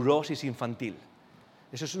neurosis infantil.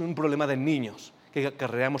 Eso es un problema de niños que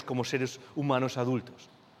acarreamos como seres humanos adultos.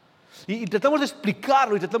 Y tratamos de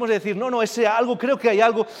explicarlo y tratamos de decir, no, ese algo, creo que hay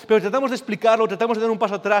algo, pero tratamos de explicarlo, tratamos de dar un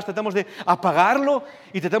paso atrás, tratamos de apagarlo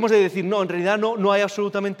y tratamos de decir, no, en realidad no hay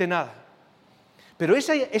absolutamente nada. Pero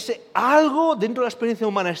ese algo dentro de la experiencia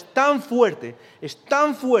humana es tan fuerte,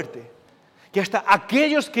 que hasta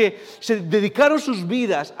aquellos que se dedicaron sus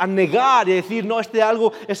vidas a negar y a decir, no, este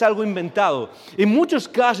algo es algo inventado, en muchos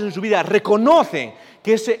casos en su vida reconocen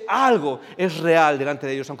que ese algo es real delante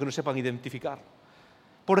de ellos, aunque no sepan identificarlo.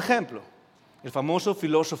 Por ejemplo, el famoso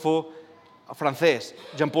filósofo francés,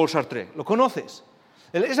 Jean-Paul Sartre. ¿Lo conoces?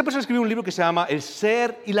 Esa persona escribió un libro que se llama El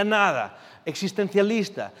ser y la nada,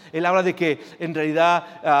 existencialista. Él habla de que en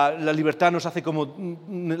realidad la libertad nos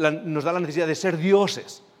da la necesidad de ser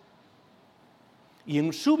dioses. Y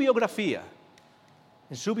en su biografía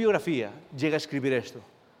llega a escribir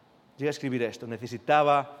esto.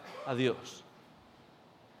 Necesitaba a Dios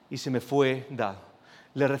y se me fue dado.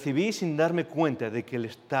 Le recibí sin darme cuenta de que le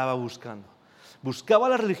estaba buscando. Buscaba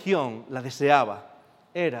la religión, la deseaba.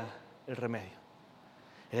 Era el remedio.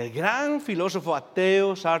 El gran filósofo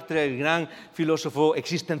ateo Sartre, el gran filósofo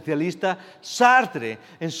existencialista Sartre,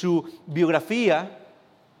 en su biografía,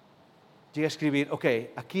 llega a escribir, ok,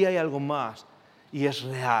 aquí hay algo más y es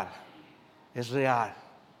real.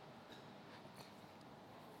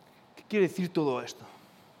 ¿Qué quiere decir todo esto?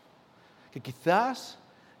 Que quizás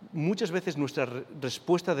muchas veces nuestra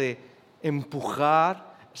respuesta de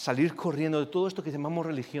empujar, salir corriendo de todo esto que llamamos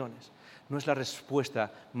religiones, no es la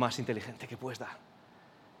respuesta más inteligente que puedes dar.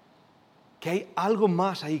 Que hay algo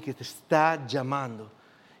más ahí que te está llamando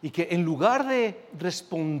y que en lugar de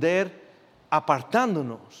responder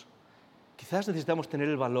apartándonos, quizás necesitamos tener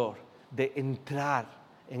el valor de entrar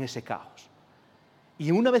en ese caos. Y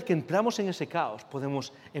una vez que entramos en ese caos,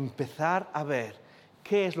 podemos empezar a ver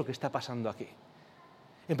qué es lo que está pasando aquí.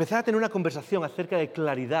 Empezar a tener una conversación acerca de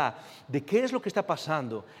claridad de qué es lo que está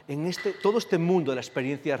pasando en todo este mundo de la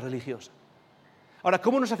experiencia religiosa. Ahora,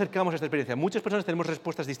 ¿cómo nos acercamos a esta experiencia? Muchas personas tenemos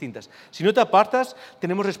respuestas distintas. Si no te apartas,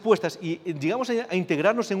 tenemos respuestas y llegamos a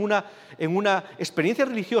integrarnos en una experiencia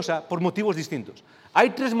religiosa por motivos distintos.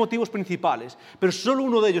 Hay 3 motivos principales, pero solo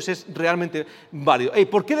uno de ellos es realmente válido.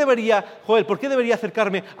 ¿Por qué debería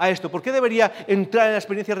acercarme a esto? ¿Por qué debería entrar en la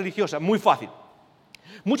experiencia religiosa? Muy fácil.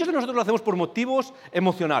 Muchos de nosotros lo hacemos por motivos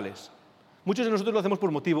emocionales.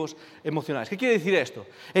 ¿Qué quiere decir esto?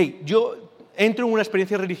 Yo entro en una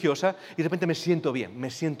experiencia religiosa y de repente me siento bien,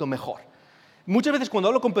 me siento mejor. Muchas veces cuando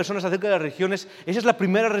hablo con personas acerca de las religiones, esa es la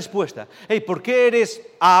primera respuesta. ¿Por qué eres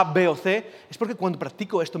A, B o C? Es porque cuando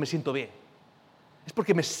practico esto me siento bien. Es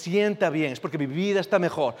porque me sienta bien, es porque mi vida está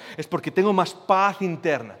mejor, es porque tengo más paz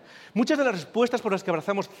interna. Muchas de las respuestas por las que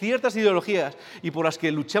abrazamos ciertas ideologías y por las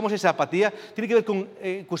que luchamos esa apatía tienen que ver con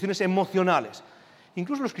cuestiones emocionales.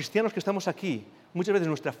 Incluso los cristianos que estamos aquí, muchas veces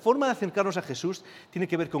nuestra forma de acercarnos a Jesús tiene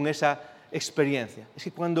que ver con esa experiencia. Es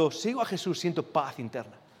que cuando sigo a Jesús siento paz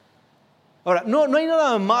interna. Ahora, no hay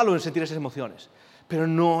nada malo en sentir esas emociones, pero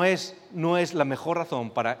no es la mejor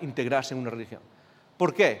razón para integrarse en una religión.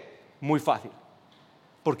 ¿Por qué? Muy fácil.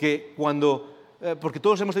 Porque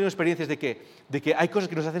todos hemos tenido experiencias de que hay cosas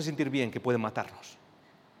que nos hacen sentir bien que pueden matarnos.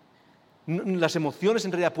 Las emociones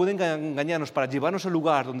en realidad pueden engañarnos para llevarnos a un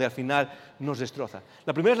lugar donde al final nos destroza.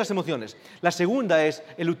 La primera es las emociones. La segunda es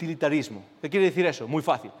el utilitarismo. ¿Qué quiere decir eso? Muy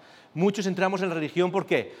fácil. Muchos entramos en la religión, ¿por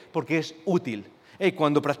qué? Porque es útil.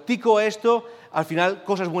 Cuando practico esto, al final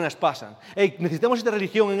cosas buenas pasan. Necesitamos esta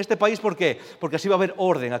religión en este país, ¿por qué? Porque así va a haber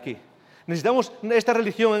orden aquí. Necesitamos esta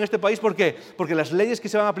religión en este país, ¿por qué? Porque las leyes que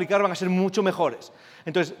se van a aplicar van a ser mucho mejores.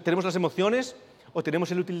 Entonces, tenemos las emociones o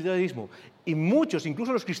tenemos el utilitarismo. Y muchos,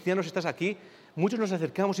 incluso los cristianos que estás aquí, muchos nos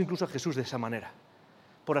acercamos incluso a Jesús de esa manera.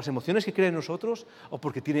 Por las emociones que cree en nosotros o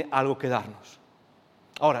porque tiene algo que darnos.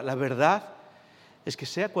 Ahora, la verdad es que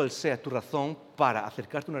sea cual sea tu razón para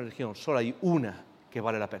acercarte a una religión, solo hay una que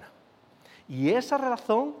vale la pena. Y esa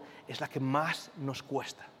razón es la que más nos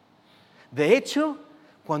cuesta. De hecho,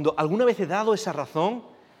 cuando alguna vez he dado esa razón,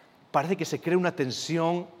 parece que se crea una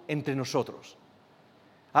tensión entre nosotros.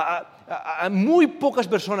 A muy pocas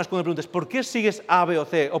personas cuando me preguntas ¿por qué sigues A, B o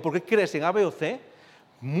C? O ¿por qué crees en A, B o C?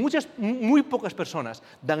 Muy pocas personas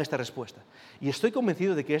dan esta respuesta. Y estoy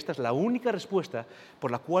convencido de que esta es la única respuesta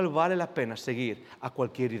por la cual vale la pena seguir a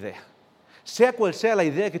cualquier idea. Sea cual sea la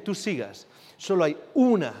idea que tú sigas, solo hay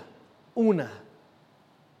una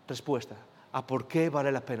respuesta a por qué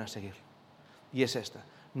vale la pena seguir. Y es esta: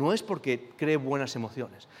 no es porque cree buenas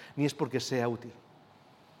emociones, ni es porque sea útil.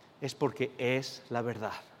 Es porque es la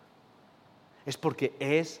verdad. Es porque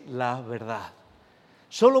es la verdad.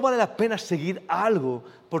 Solo vale la pena seguir algo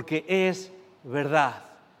porque es verdad.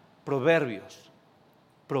 Proverbios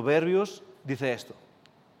dice esto.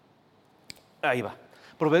 Ahí va.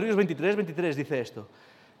 Proverbios 23 dice esto.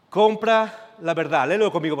 Compra la verdad.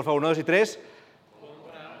 Léelo conmigo, por favor. 1, 2 y 3.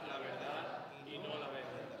 Compra la verdad y no la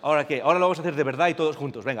verdad. ¿Ahora qué? Ahora lo vamos a hacer de verdad y todos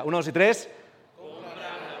juntos. Venga, 1, 2 y 3. Compra la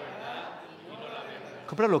verdad y no la verdad.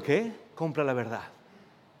 ¿Compra lo qué? Compra la verdad.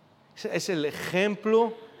 Es el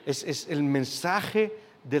ejemplo, es el mensaje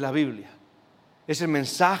de la Biblia. Es el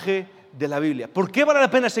mensaje de la Biblia. ¿Por qué vale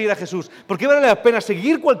la pena seguir a Jesús? ¿Por qué vale la pena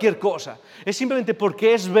seguir cualquier cosa? Es simplemente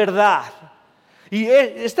porque es verdad. Y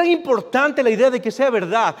es tan importante la idea de que sea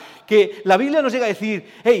verdad, que la Biblia nos llega a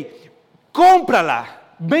decir, hey,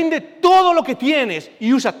 cómprala, vende todo lo que tienes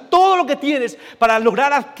y usa todo lo que tienes para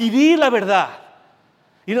lograr adquirir la verdad.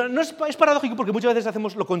 Y no es paradójico porque muchas veces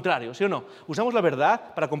hacemos lo contrario, ¿sí o no? Usamos la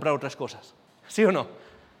verdad para comprar otras cosas, ¿sí o no?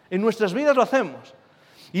 En nuestras vidas lo hacemos.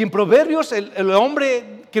 Y en Proverbios, el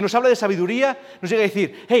hombre que nos habla de sabiduría nos llega a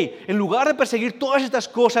decir, hey, en lugar de perseguir todas estas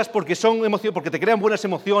cosas porque te crean buenas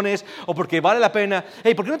emociones o porque vale la pena,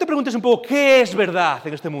 hey, ¿por qué no te preguntes un poco qué es verdad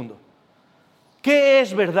en este mundo? ¿Qué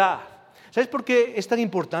es verdad? ¿Sabes por qué es tan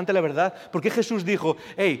importante la verdad? Porque Jesús dijo,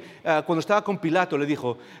 hey, cuando estaba con Pilato, le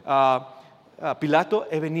dijo, Pilato,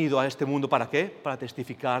 he venido a este mundo, ¿para qué? Para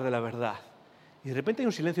testificar de la verdad. Y de repente hay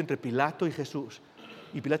un silencio entre Pilato y Jesús.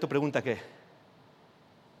 Y Pilato pregunta, ¿qué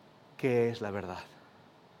es la verdad?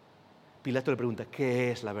 Pilato le pregunta,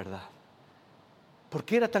 ¿qué es la verdad? ¿Por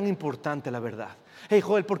qué era tan importante la verdad? Hey,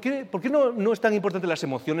 Joel, ¿por qué no es tan importante las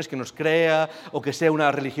emociones que nos crea o que sea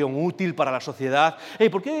una religión útil para la sociedad? Hey,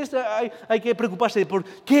 ¿por qué hay que preocuparse por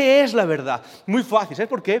qué es la verdad? Muy fácil, ¿sabes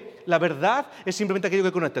por qué? La verdad es simplemente aquello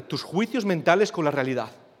que conecta tus juicios mentales con la realidad.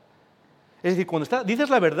 Es decir, cuando dices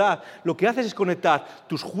la verdad, lo que haces es conectar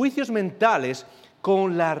tus juicios mentales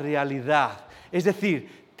con la realidad. Es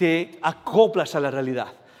decir, te acoplas a la realidad,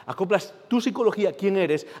 acoplas tu psicología, quién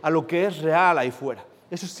eres, a lo que es real ahí fuera.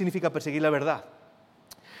 Eso significa perseguir la verdad.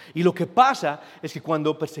 Y lo que pasa es que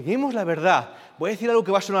cuando perseguimos la verdad, voy a decir algo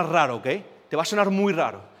que va a sonar raro, ¿ok? Te va a sonar muy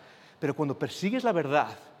raro, pero cuando persigues la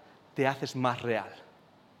verdad, te haces más real.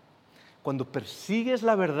 Cuando persigues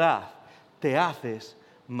la verdad, te haces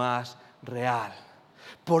más real.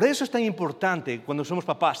 Por eso es tan importante cuando somos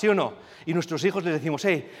papás, ¿sí o no? Y nuestros hijos les decimos,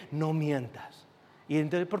 hey, no mientas. Y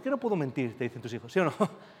entonces, ¿por qué no puedo mentir? Te dicen tus hijos, ¿sí o no?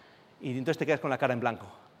 Y entonces te quedas con la cara en blanco.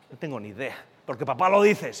 No tengo ni idea, porque papá lo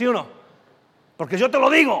dice, ¿sí o no? Porque yo te lo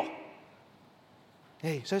digo.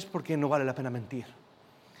 Hey, ¿sabes por qué no vale la pena mentir?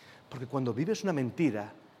 Porque cuando vives una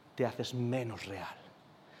mentira, te haces menos real.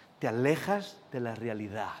 Te alejas de la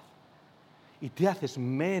realidad y te haces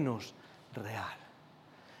menos real.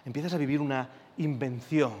 Empiezas a vivir una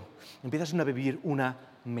invención, empiezas a vivir una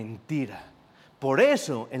mentira. Por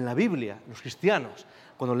eso, en la Biblia, los cristianos,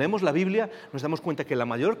 cuando leemos la Biblia, nos damos cuenta que la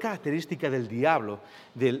mayor característica del diablo,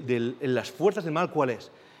 de las fuerzas del mal, ¿cuál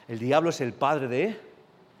es? El diablo es el padre de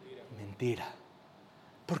mentira.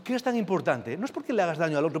 ¿Por qué es tan importante? No es porque le hagas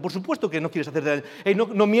daño al otro, por supuesto que no quieres hacer daño. Hey,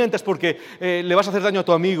 no mientas porque le vas a hacer daño a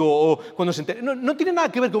tu amigo o cuando se entere. No tiene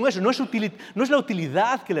nada que ver con eso, no es la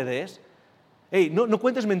utilidad que le des. Hey, no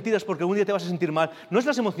cuentes mentiras porque algún día te vas a sentir mal. No es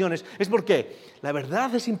las emociones, es porque la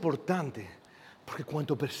verdad es importante. Porque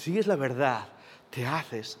cuando persigues la verdad, te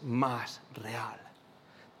haces más real.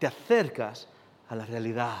 Te acercas a la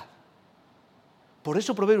realidad. Por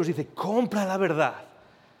eso Proverbios dice, compra la verdad.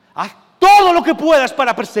 Haz todo lo que puedas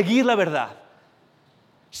para perseguir la verdad.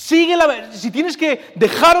 Sigue la verdad. Si tienes que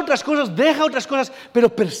dejar otras cosas, deja otras cosas,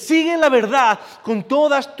 pero persigue la verdad con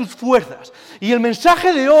todas tus fuerzas. Y el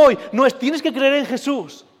mensaje de hoy no es tienes que creer en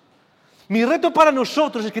Jesús. Mi reto para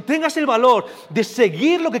nosotros es que tengas el valor de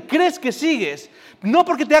seguir lo que crees que sigues, no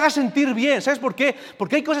porque te haga sentir bien. ¿Sabes por qué?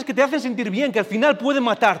 Porque hay cosas que te hacen sentir bien que al final pueden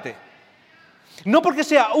matarte. No porque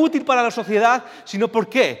sea útil para la sociedad, sino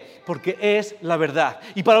porque es la verdad.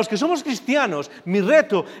 Y para los que somos cristianos, mi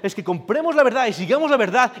reto es que compremos la verdad y sigamos la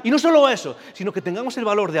verdad. Y no solo eso, sino que tengamos el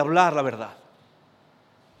valor de hablar la verdad.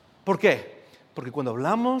 ¿Por qué? Porque cuando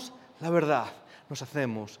hablamos la verdad, nos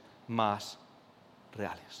hacemos más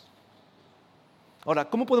reales. Ahora,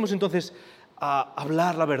 ¿cómo podemos entonces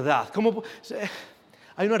hablar la verdad?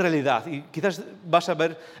 Hay una realidad, y quizás vas a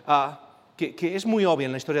ver que es muy obvia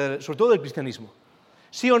en la historia, sobre todo del cristianismo.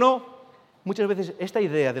 ¿Sí o no? Muchas veces esta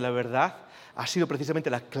idea de la verdad ha sido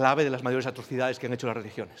precisamente la clave de las mayores atrocidades que han hecho las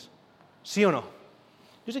religiones. ¿Sí o no?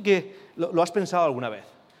 Yo sé que lo has pensado alguna vez.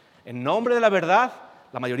 En nombre de la verdad,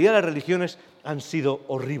 la mayoría de las religiones han sido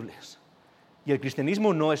horribles. Y el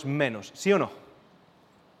cristianismo no es menos, ¿sí o no?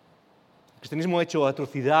 El cristianismo ha hecho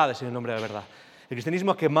atrocidades en el nombre de la verdad. El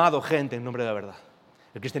cristianismo ha quemado gente en nombre de la verdad.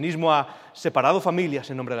 El cristianismo ha separado familias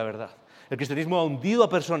en nombre de la verdad. El cristianismo ha hundido a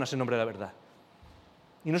personas en nombre de la verdad.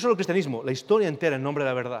 Y no solo el cristianismo, la historia entera en nombre de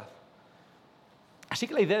la verdad. Así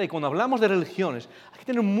que la idea de cuando hablamos de religiones hay que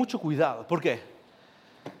tener mucho cuidado. ¿Por qué?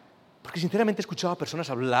 Porque sinceramente he escuchado a personas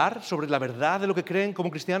hablar sobre la verdad de lo que creen como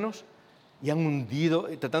cristianos y han hundido,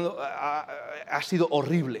 ha sido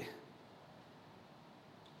horrible.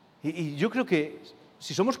 Y yo creo que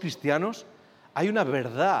si somos cristianos hay una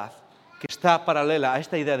verdad que está paralela a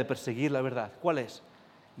esta idea de perseguir la verdad. ¿Cuál es?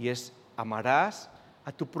 Y es: amarás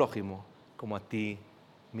a tu prójimo como a ti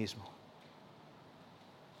mismo.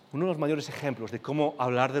 Uno de los mayores ejemplos de cómo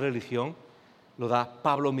hablar de religión lo da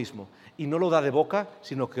Pablo mismo. Y no lo da de boca,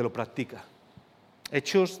 sino que lo practica.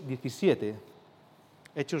 Hechos 17,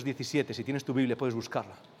 si tienes tu Biblia puedes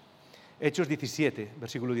buscarla. Hechos 17,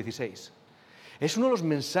 versículo 16. Es uno de los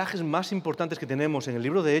mensajes más importantes que tenemos en el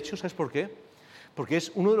libro de Hechos. ¿Sabes por qué? Porque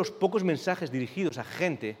es uno de los pocos mensajes dirigidos a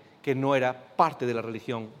gente que no era parte de la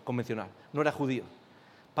religión convencional, no era judío.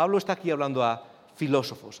 Pablo está aquí hablando a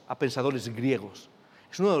filósofos, a pensadores griegos.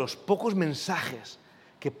 Es uno de los pocos mensajes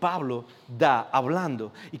que Pablo da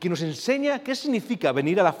hablando y que nos enseña qué significa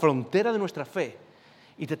venir a la frontera de nuestra fe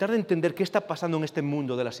y tratar de entender qué está pasando en este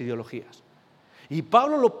mundo de las ideologías. Y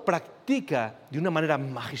Pablo lo practica de una manera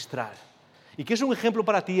magistral y que es un ejemplo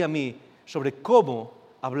para ti y a mí sobre cómo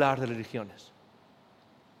hablar de religiones.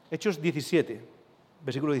 Hechos 17,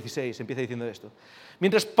 versículo 16, empieza diciendo esto.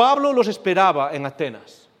 Mientras Pablo los esperaba en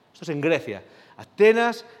Atenas, esto es en Grecia.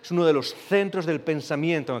 Atenas es uno de los centros del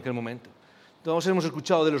pensamiento en aquel momento. Todos hemos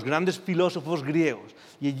escuchado de los grandes filósofos griegos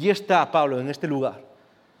y allí está Pablo en este lugar.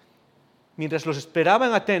 Mientras los esperaba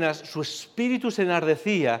en Atenas, su espíritu se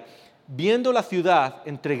enardecía viendo la ciudad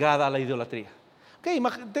entregada a la idolatría. Okay,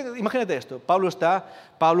 imagínate esto.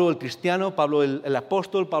 Pablo el cristiano, Pablo el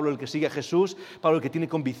apóstol, Pablo el que sigue a Jesús, Pablo el que tiene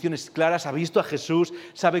convicciones claras, ha visto a Jesús,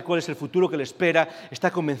 sabe cuál es el futuro que le espera,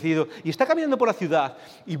 está convencido y está caminando por la ciudad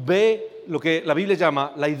y ve lo que la Biblia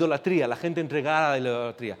llama la idolatría, la gente entregada a la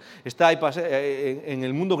idolatría. En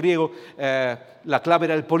el mundo griego la clave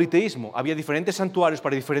era el politeísmo, había diferentes santuarios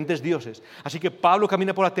para diferentes dioses. Así que Pablo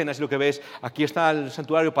camina por Atenas y lo que ve es, aquí está el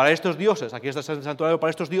santuario para estos dioses, aquí está el santuario para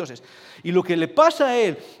estos dioses. Y lo que le pasa a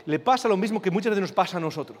él, le pasa lo mismo que muchas veces nos pasa a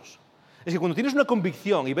nosotros. Es que cuando tienes una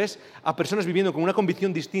convicción y ves a personas viviendo con una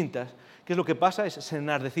convicción distinta, ¿qué es lo que pasa? Se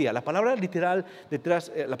enardecía. La palabra literal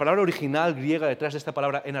detrás, la palabra original griega detrás de esta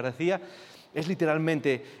palabra enardecía es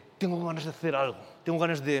literalmente, tengo ganas de hacer algo, tengo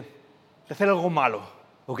ganas de hacer algo malo,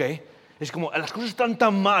 ¿ok? Es como, las cosas están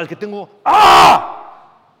tan mal que tengo,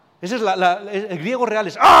 ¡ah! Ese es el griego real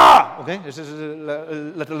es ¡ah! ¿Ok? Esa es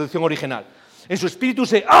la traducción original. En su espíritu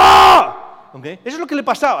 ¡ah! ¿Okay? Eso es lo que le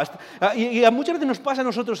pasaba. Y a muchas veces nos pasa a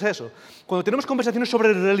nosotros eso. Cuando tenemos conversaciones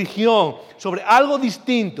sobre religión, sobre algo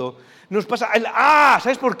distinto, nos pasa el ¡ah!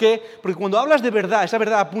 ¿Sabes por qué? Porque cuando hablas de verdad, esa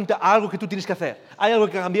verdad apunta a algo que tú tienes que hacer. Hay algo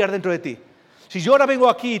que cambiar dentro de ti. Si yo ahora vengo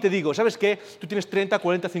aquí y te digo, ¿sabes qué? Tú tienes 30,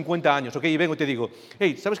 40, 50 años, ¿ok? Y vengo y te digo,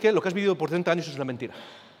 hey, ¿sabes qué? Lo que has vivido por 30 años es una mentira.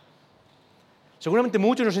 Seguramente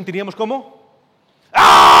muchos nos sentiríamos como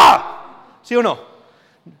 ¡ah! ¿Sí o no?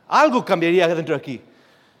 Algo cambiaría dentro de aquí.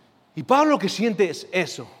 Y Pablo lo que siente es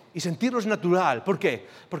eso, y sentirlo es natural. ¿Por qué?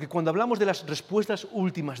 Porque cuando hablamos de las respuestas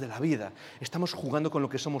últimas de la vida, estamos jugando con lo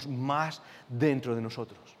que somos más dentro de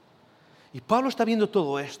nosotros. Y Pablo está viendo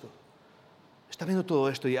todo esto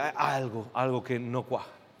y hay algo que no cuaja.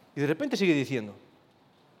 Y de repente sigue diciendo,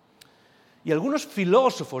 y algunos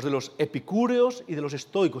filósofos de los epicúreos y de los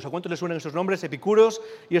estoicos, ¿a cuántos les suenan esos nombres? Epicúreos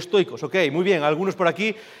y estoicos, ok, muy bien, algunos por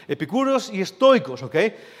aquí, epicúreos y estoicos, ok.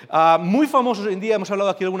 Muy famosos hoy en día, hemos hablado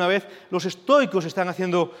aquí alguna vez, los estoicos están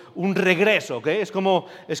haciendo un regreso, ok. Es como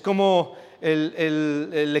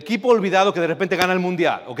el equipo olvidado que de repente gana el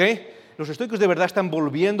mundial, ok. Los estoicos de verdad están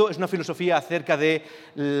volviendo, es una filosofía acerca de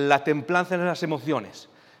la templanza en las emociones,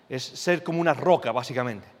 es ser como una roca,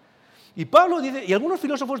 básicamente. Y Pablo dice, y algunos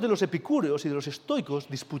filósofos de los epicúreos y de los estoicos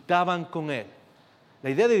disputaban con él. La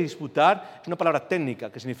idea de disputar es una palabra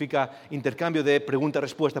técnica que significa intercambio de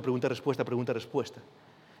pregunta-respuesta, pregunta-respuesta, pregunta-respuesta.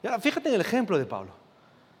 Y ahora, fíjate en el ejemplo de Pablo.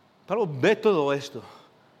 Pablo ve todo esto,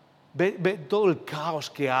 ve todo el caos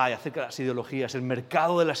que hay acerca de las ideologías, el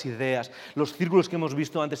mercado de las ideas, los círculos que hemos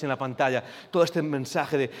visto antes en la pantalla, todo este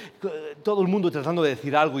mensaje de todo el mundo tratando de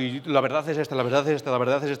decir algo y la verdad es esta, la verdad es esta, la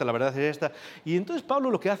verdad es esta, la verdad es esta. Y entonces Pablo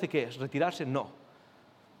lo que hace, ¿qué es? ¿Retirarse? No.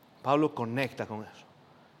 Pablo conecta con eso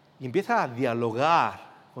y empieza a dialogar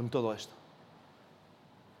con todo esto.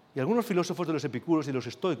 Y algunos filósofos de los epicúreos y los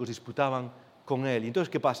estoicos disputaban con él. ¿Y entonces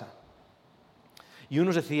qué pasa? y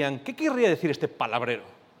unos decían, ¿qué querría decir este palabrero?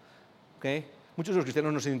 ¿Okay? Muchos de los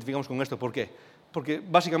cristianos nos identificamos con esto. ¿Por qué? Porque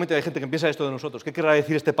básicamente hay gente que piensa esto de nosotros. ¿Qué querrá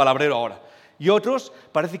decir este palabrero ahora? Y otros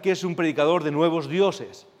parece que es un predicador de nuevos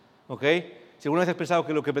dioses. ¿Okay? Si alguna vez has pensado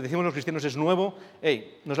que lo que decimos los cristianos es nuevo,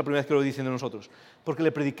 no es la primera vez que lo dicen de nosotros. Porque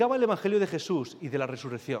le predicaba el Evangelio de Jesús y de la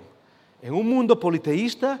resurrección. En un mundo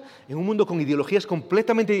politeísta, en un mundo con ideologías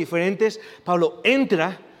completamente diferentes, Pablo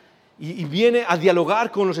entra y viene a dialogar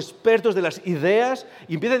con los expertos de las ideas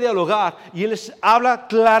y empieza a dialogar y él les habla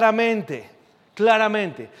claramente.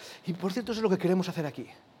 Y por cierto, eso es lo que queremos hacer aquí.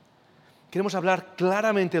 Queremos hablar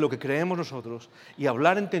claramente de lo que creemos nosotros y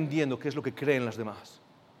hablar entendiendo qué es lo que creen las demás.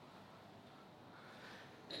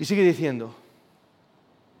 Y sigue diciendo,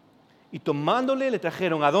 y tomándole le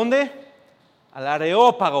trajeron, ¿a dónde? Al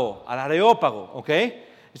Areópago, ¿ok?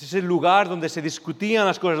 Ese es el lugar donde se discutían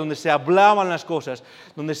las cosas, donde se hablaban las cosas,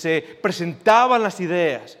 donde se presentaban las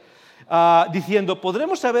ideas, diciendo,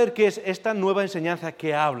 ¿podremos saber qué es esta nueva enseñanza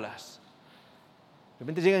que hablas? De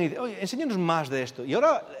repente llegan y dicen, oye, enséñanos más de esto. Y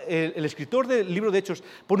ahora el escritor del libro de Hechos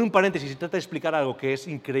pone un paréntesis y trata de explicar algo que es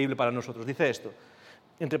increíble para nosotros. Dice esto.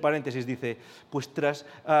 Entre paréntesis dice, pues traes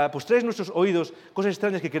nuestros oídos cosas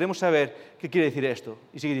extrañas que queremos saber qué quiere decir esto.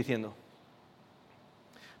 Y sigue diciendo,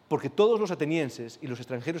 porque todos los atenienses y los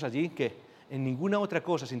extranjeros allí, que en ninguna otra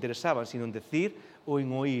cosa se interesaban, sino en decir o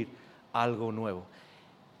en oír algo nuevo.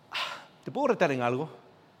 ¿Te puedo retar en algo?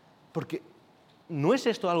 Porque no es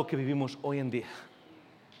esto algo que vivimos hoy en día.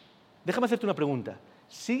 Déjame hacerte una pregunta.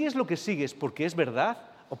 ¿Sigues lo que sigues porque es verdad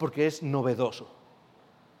o porque es novedoso?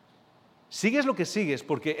 ¿Sigues lo que sigues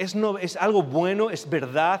porque es algo bueno, es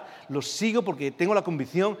verdad, lo sigo porque tengo la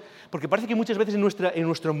convicción? Porque parece que muchas veces en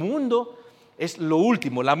nuestro mundo es lo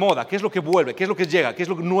último, la moda, qué es lo que vuelve, qué es lo que llega, qué es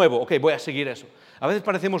lo nuevo. Ok, voy a seguir eso. A veces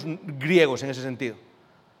parecemos griegos en ese sentido.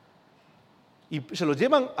 Y se los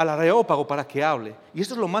llevan al Areópago para que hable. Y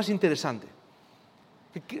esto es lo más interesante.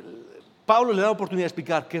 Pablo le da la oportunidad de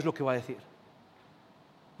explicar qué es lo que va a decir.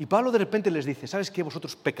 Y Pablo de repente les dice, ¿sabes qué,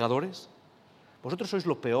 vosotros pecadores? Vosotros sois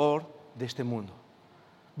lo peor de este mundo.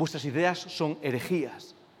 Vuestras ideas son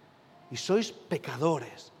herejías y sois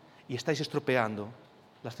pecadores y estáis estropeando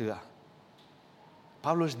la ciudad.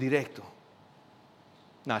 Pablo es directo.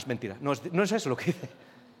 No, es mentira, no es eso lo que dice.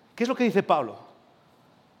 ¿Qué es lo que dice Pablo?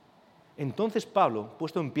 Entonces Pablo,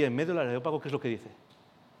 puesto en pie en medio del Areópago, ¿qué es lo que dice?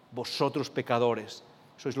 Vosotros pecadores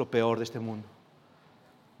sois lo peor de este mundo.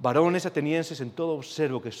 Varones atenienses, en todo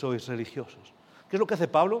observo que sois religiosos. ¿Qué es lo que hace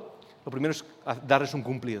Pablo? Lo primero es darles un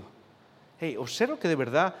cumplido. Observo que de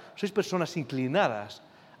verdad sois personas inclinadas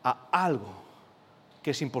a algo que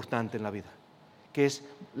es importante en la vida, que es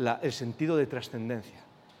el sentido de trascendencia.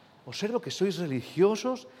 Observo que sois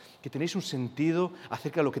religiosos, que tenéis un sentido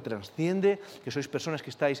acerca de lo que trasciende, que sois personas que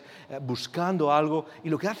estáis buscando algo, y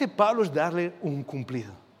lo que hace Pablo es darle un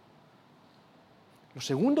cumplido. Lo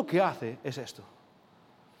segundo que hace es esto,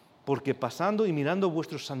 porque pasando y mirando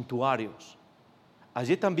vuestros santuarios,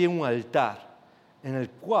 hallé también un altar en el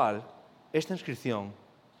cual esta inscripción,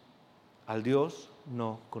 al Dios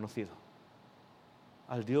no conocido.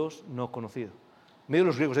 Al Dios no conocido. En medio de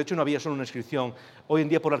los griegos, de hecho, no había solo una inscripción. Hoy en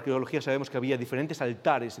día, por la arqueología, sabemos que había diferentes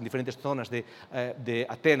altares en diferentes zonas de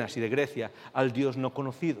Atenas y de Grecia al Dios no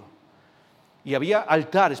conocido. Y había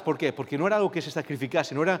altares, ¿por qué? Porque no era algo que se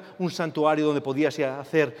sacrificase, no era un santuario donde podías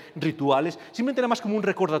hacer rituales, simplemente era más como un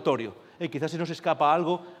recordatorio. Quizás se nos escapa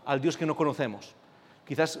algo al Dios que no conocemos.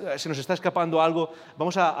 Quizás se nos está escapando algo,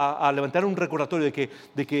 vamos a levantar un recordatorio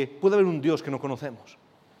de que puede haber un Dios que no conocemos.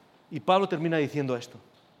 Y Pablo termina diciendo esto.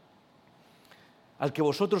 Al que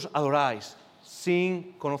vosotros adoráis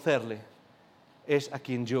sin conocerle, es a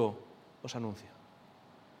quien yo os anuncio.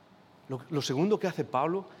 Lo segundo que hace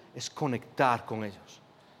Pablo es conectar con ellos.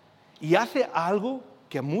 Y hace algo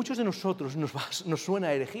que a muchos de nosotros nos suena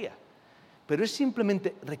a herejía, pero es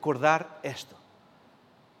simplemente recordar esto.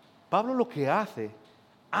 Pablo lo que hace,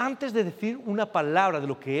 antes de decir una palabra de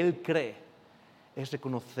lo que él cree, es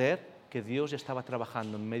reconocer que Dios ya estaba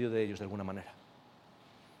trabajando en medio de ellos de alguna manera.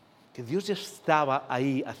 Que Dios ya estaba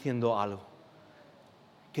ahí haciendo algo.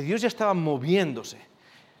 Que Dios ya estaba moviéndose.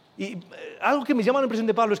 Y algo que me llama la impresión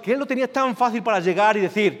de Pablo es que él lo tenía tan fácil para llegar y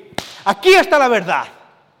decir, aquí está la verdad.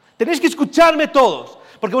 Tenéis que escucharme todos,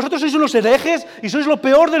 porque vosotros sois unos herejes y sois lo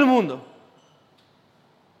peor del mundo.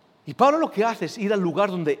 Y Pablo lo que hace es ir al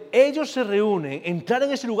lugar donde ellos se reúnen, entrar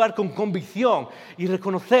en ese lugar con convicción y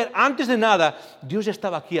reconocer, antes de nada, Dios ya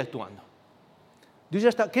estaba aquí actuando.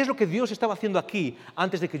 ¿Qué es lo que Dios estaba haciendo aquí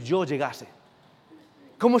antes de que yo llegase?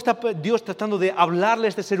 ¿Cómo está Dios tratando de hablarle a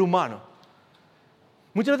este ser humano?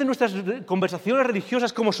 Muchas veces nuestras conversaciones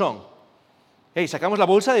religiosas, ¿cómo son? Sacamos la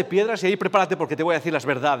bolsa de piedras y ahí prepárate porque te voy a decir las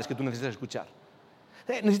verdades que tú necesitas escuchar.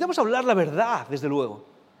 Necesitamos hablar la verdad, desde luego.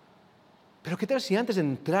 Pero ¿qué tal si antes de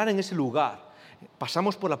entrar en ese lugar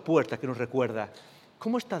pasamos por la puerta que nos recuerda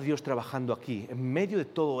cómo está Dios trabajando aquí, en medio de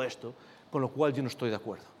todo esto, con lo cual yo no estoy de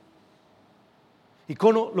acuerdo? Y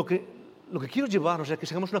lo que quiero llevarnos es que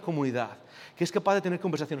seamos una comunidad que es capaz de tener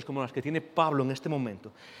conversaciones como las que tiene Pablo en este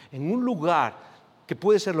momento, en un lugar que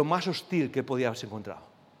puede ser lo más hostil que podía haberse encontrado.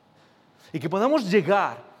 Y que podamos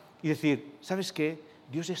llegar y decir, ¿sabes qué?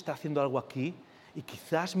 Dios está haciendo algo aquí y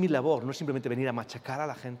quizás mi labor no es simplemente venir a machacar a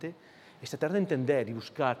la gente, es tratar de entender y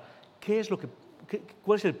buscar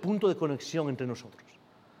cuál es el punto de conexión entre nosotros.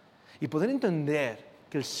 Y poder entender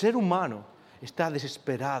que el ser humano está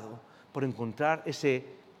desesperado por encontrar ese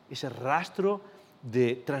rastro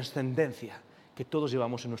de trascendencia que todos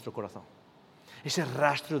llevamos en nuestro corazón. Ese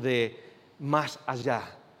rastro de más allá.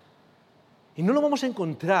 Y no lo vamos a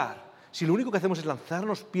encontrar si lo único que hacemos es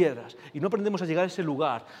lanzarnos piedras y no aprendemos a llegar a ese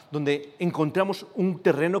lugar donde encontramos un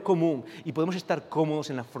terreno común y podemos estar cómodos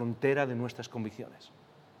en la frontera de nuestras convicciones.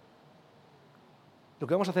 Lo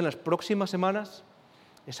que vamos a hacer en las próximas semanas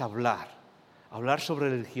es hablar sobre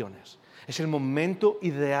religiones. Es el momento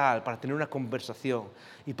ideal para tener una conversación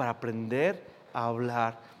y para aprender a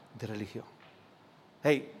hablar de religión.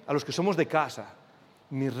 Hey, a los que somos de casa,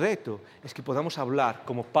 mi reto es que podamos hablar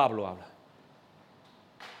como Pablo habla.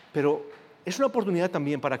 Pero es una oportunidad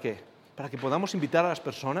también ¿para qué? Para que podamos invitar a las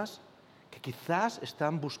personas que quizás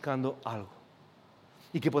están buscando algo.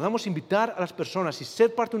 Y que podamos invitar a las personas y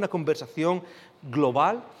ser parte de una conversación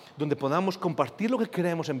global donde podamos compartir lo que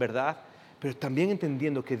creemos en verdad, pero también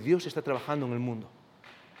entendiendo que Dios está trabajando en el mundo.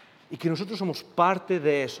 Y que nosotros somos parte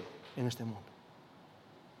de eso en este mundo.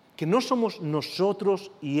 Que no somos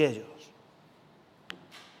nosotros y ellos.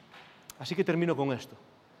 Así que termino con esto.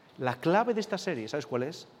 La clave de esta serie, ¿sabes cuál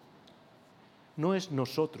es? No es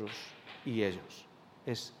nosotros y ellos,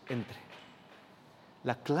 es entre.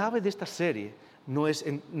 La clave de esta serie no es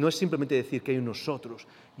simplemente decir que hay un nosotros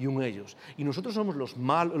y un ellos. Y nosotros somos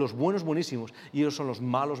los buenos buenísimos y ellos son los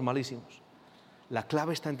malos malísimos. La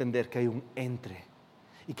clave está en entender que hay un entre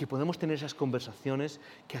y que podemos tener esas conversaciones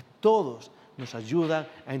que a todos nos ayudan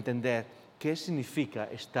a entender qué significa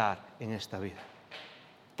estar en esta vida.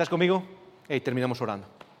 ¿Estás conmigo? Terminamos orando.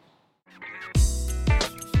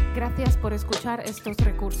 Gracias por escuchar estos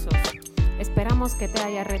recursos. Esperamos que te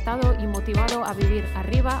haya retado y motivado a vivir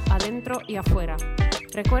arriba, adentro y afuera.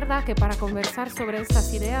 Recuerda que para conversar sobre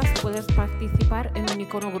estas ideas puedes participar en un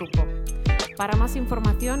icono grupo. Para más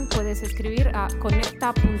información puedes escribir a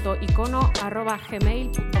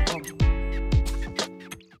conecta.icono@gmail.com.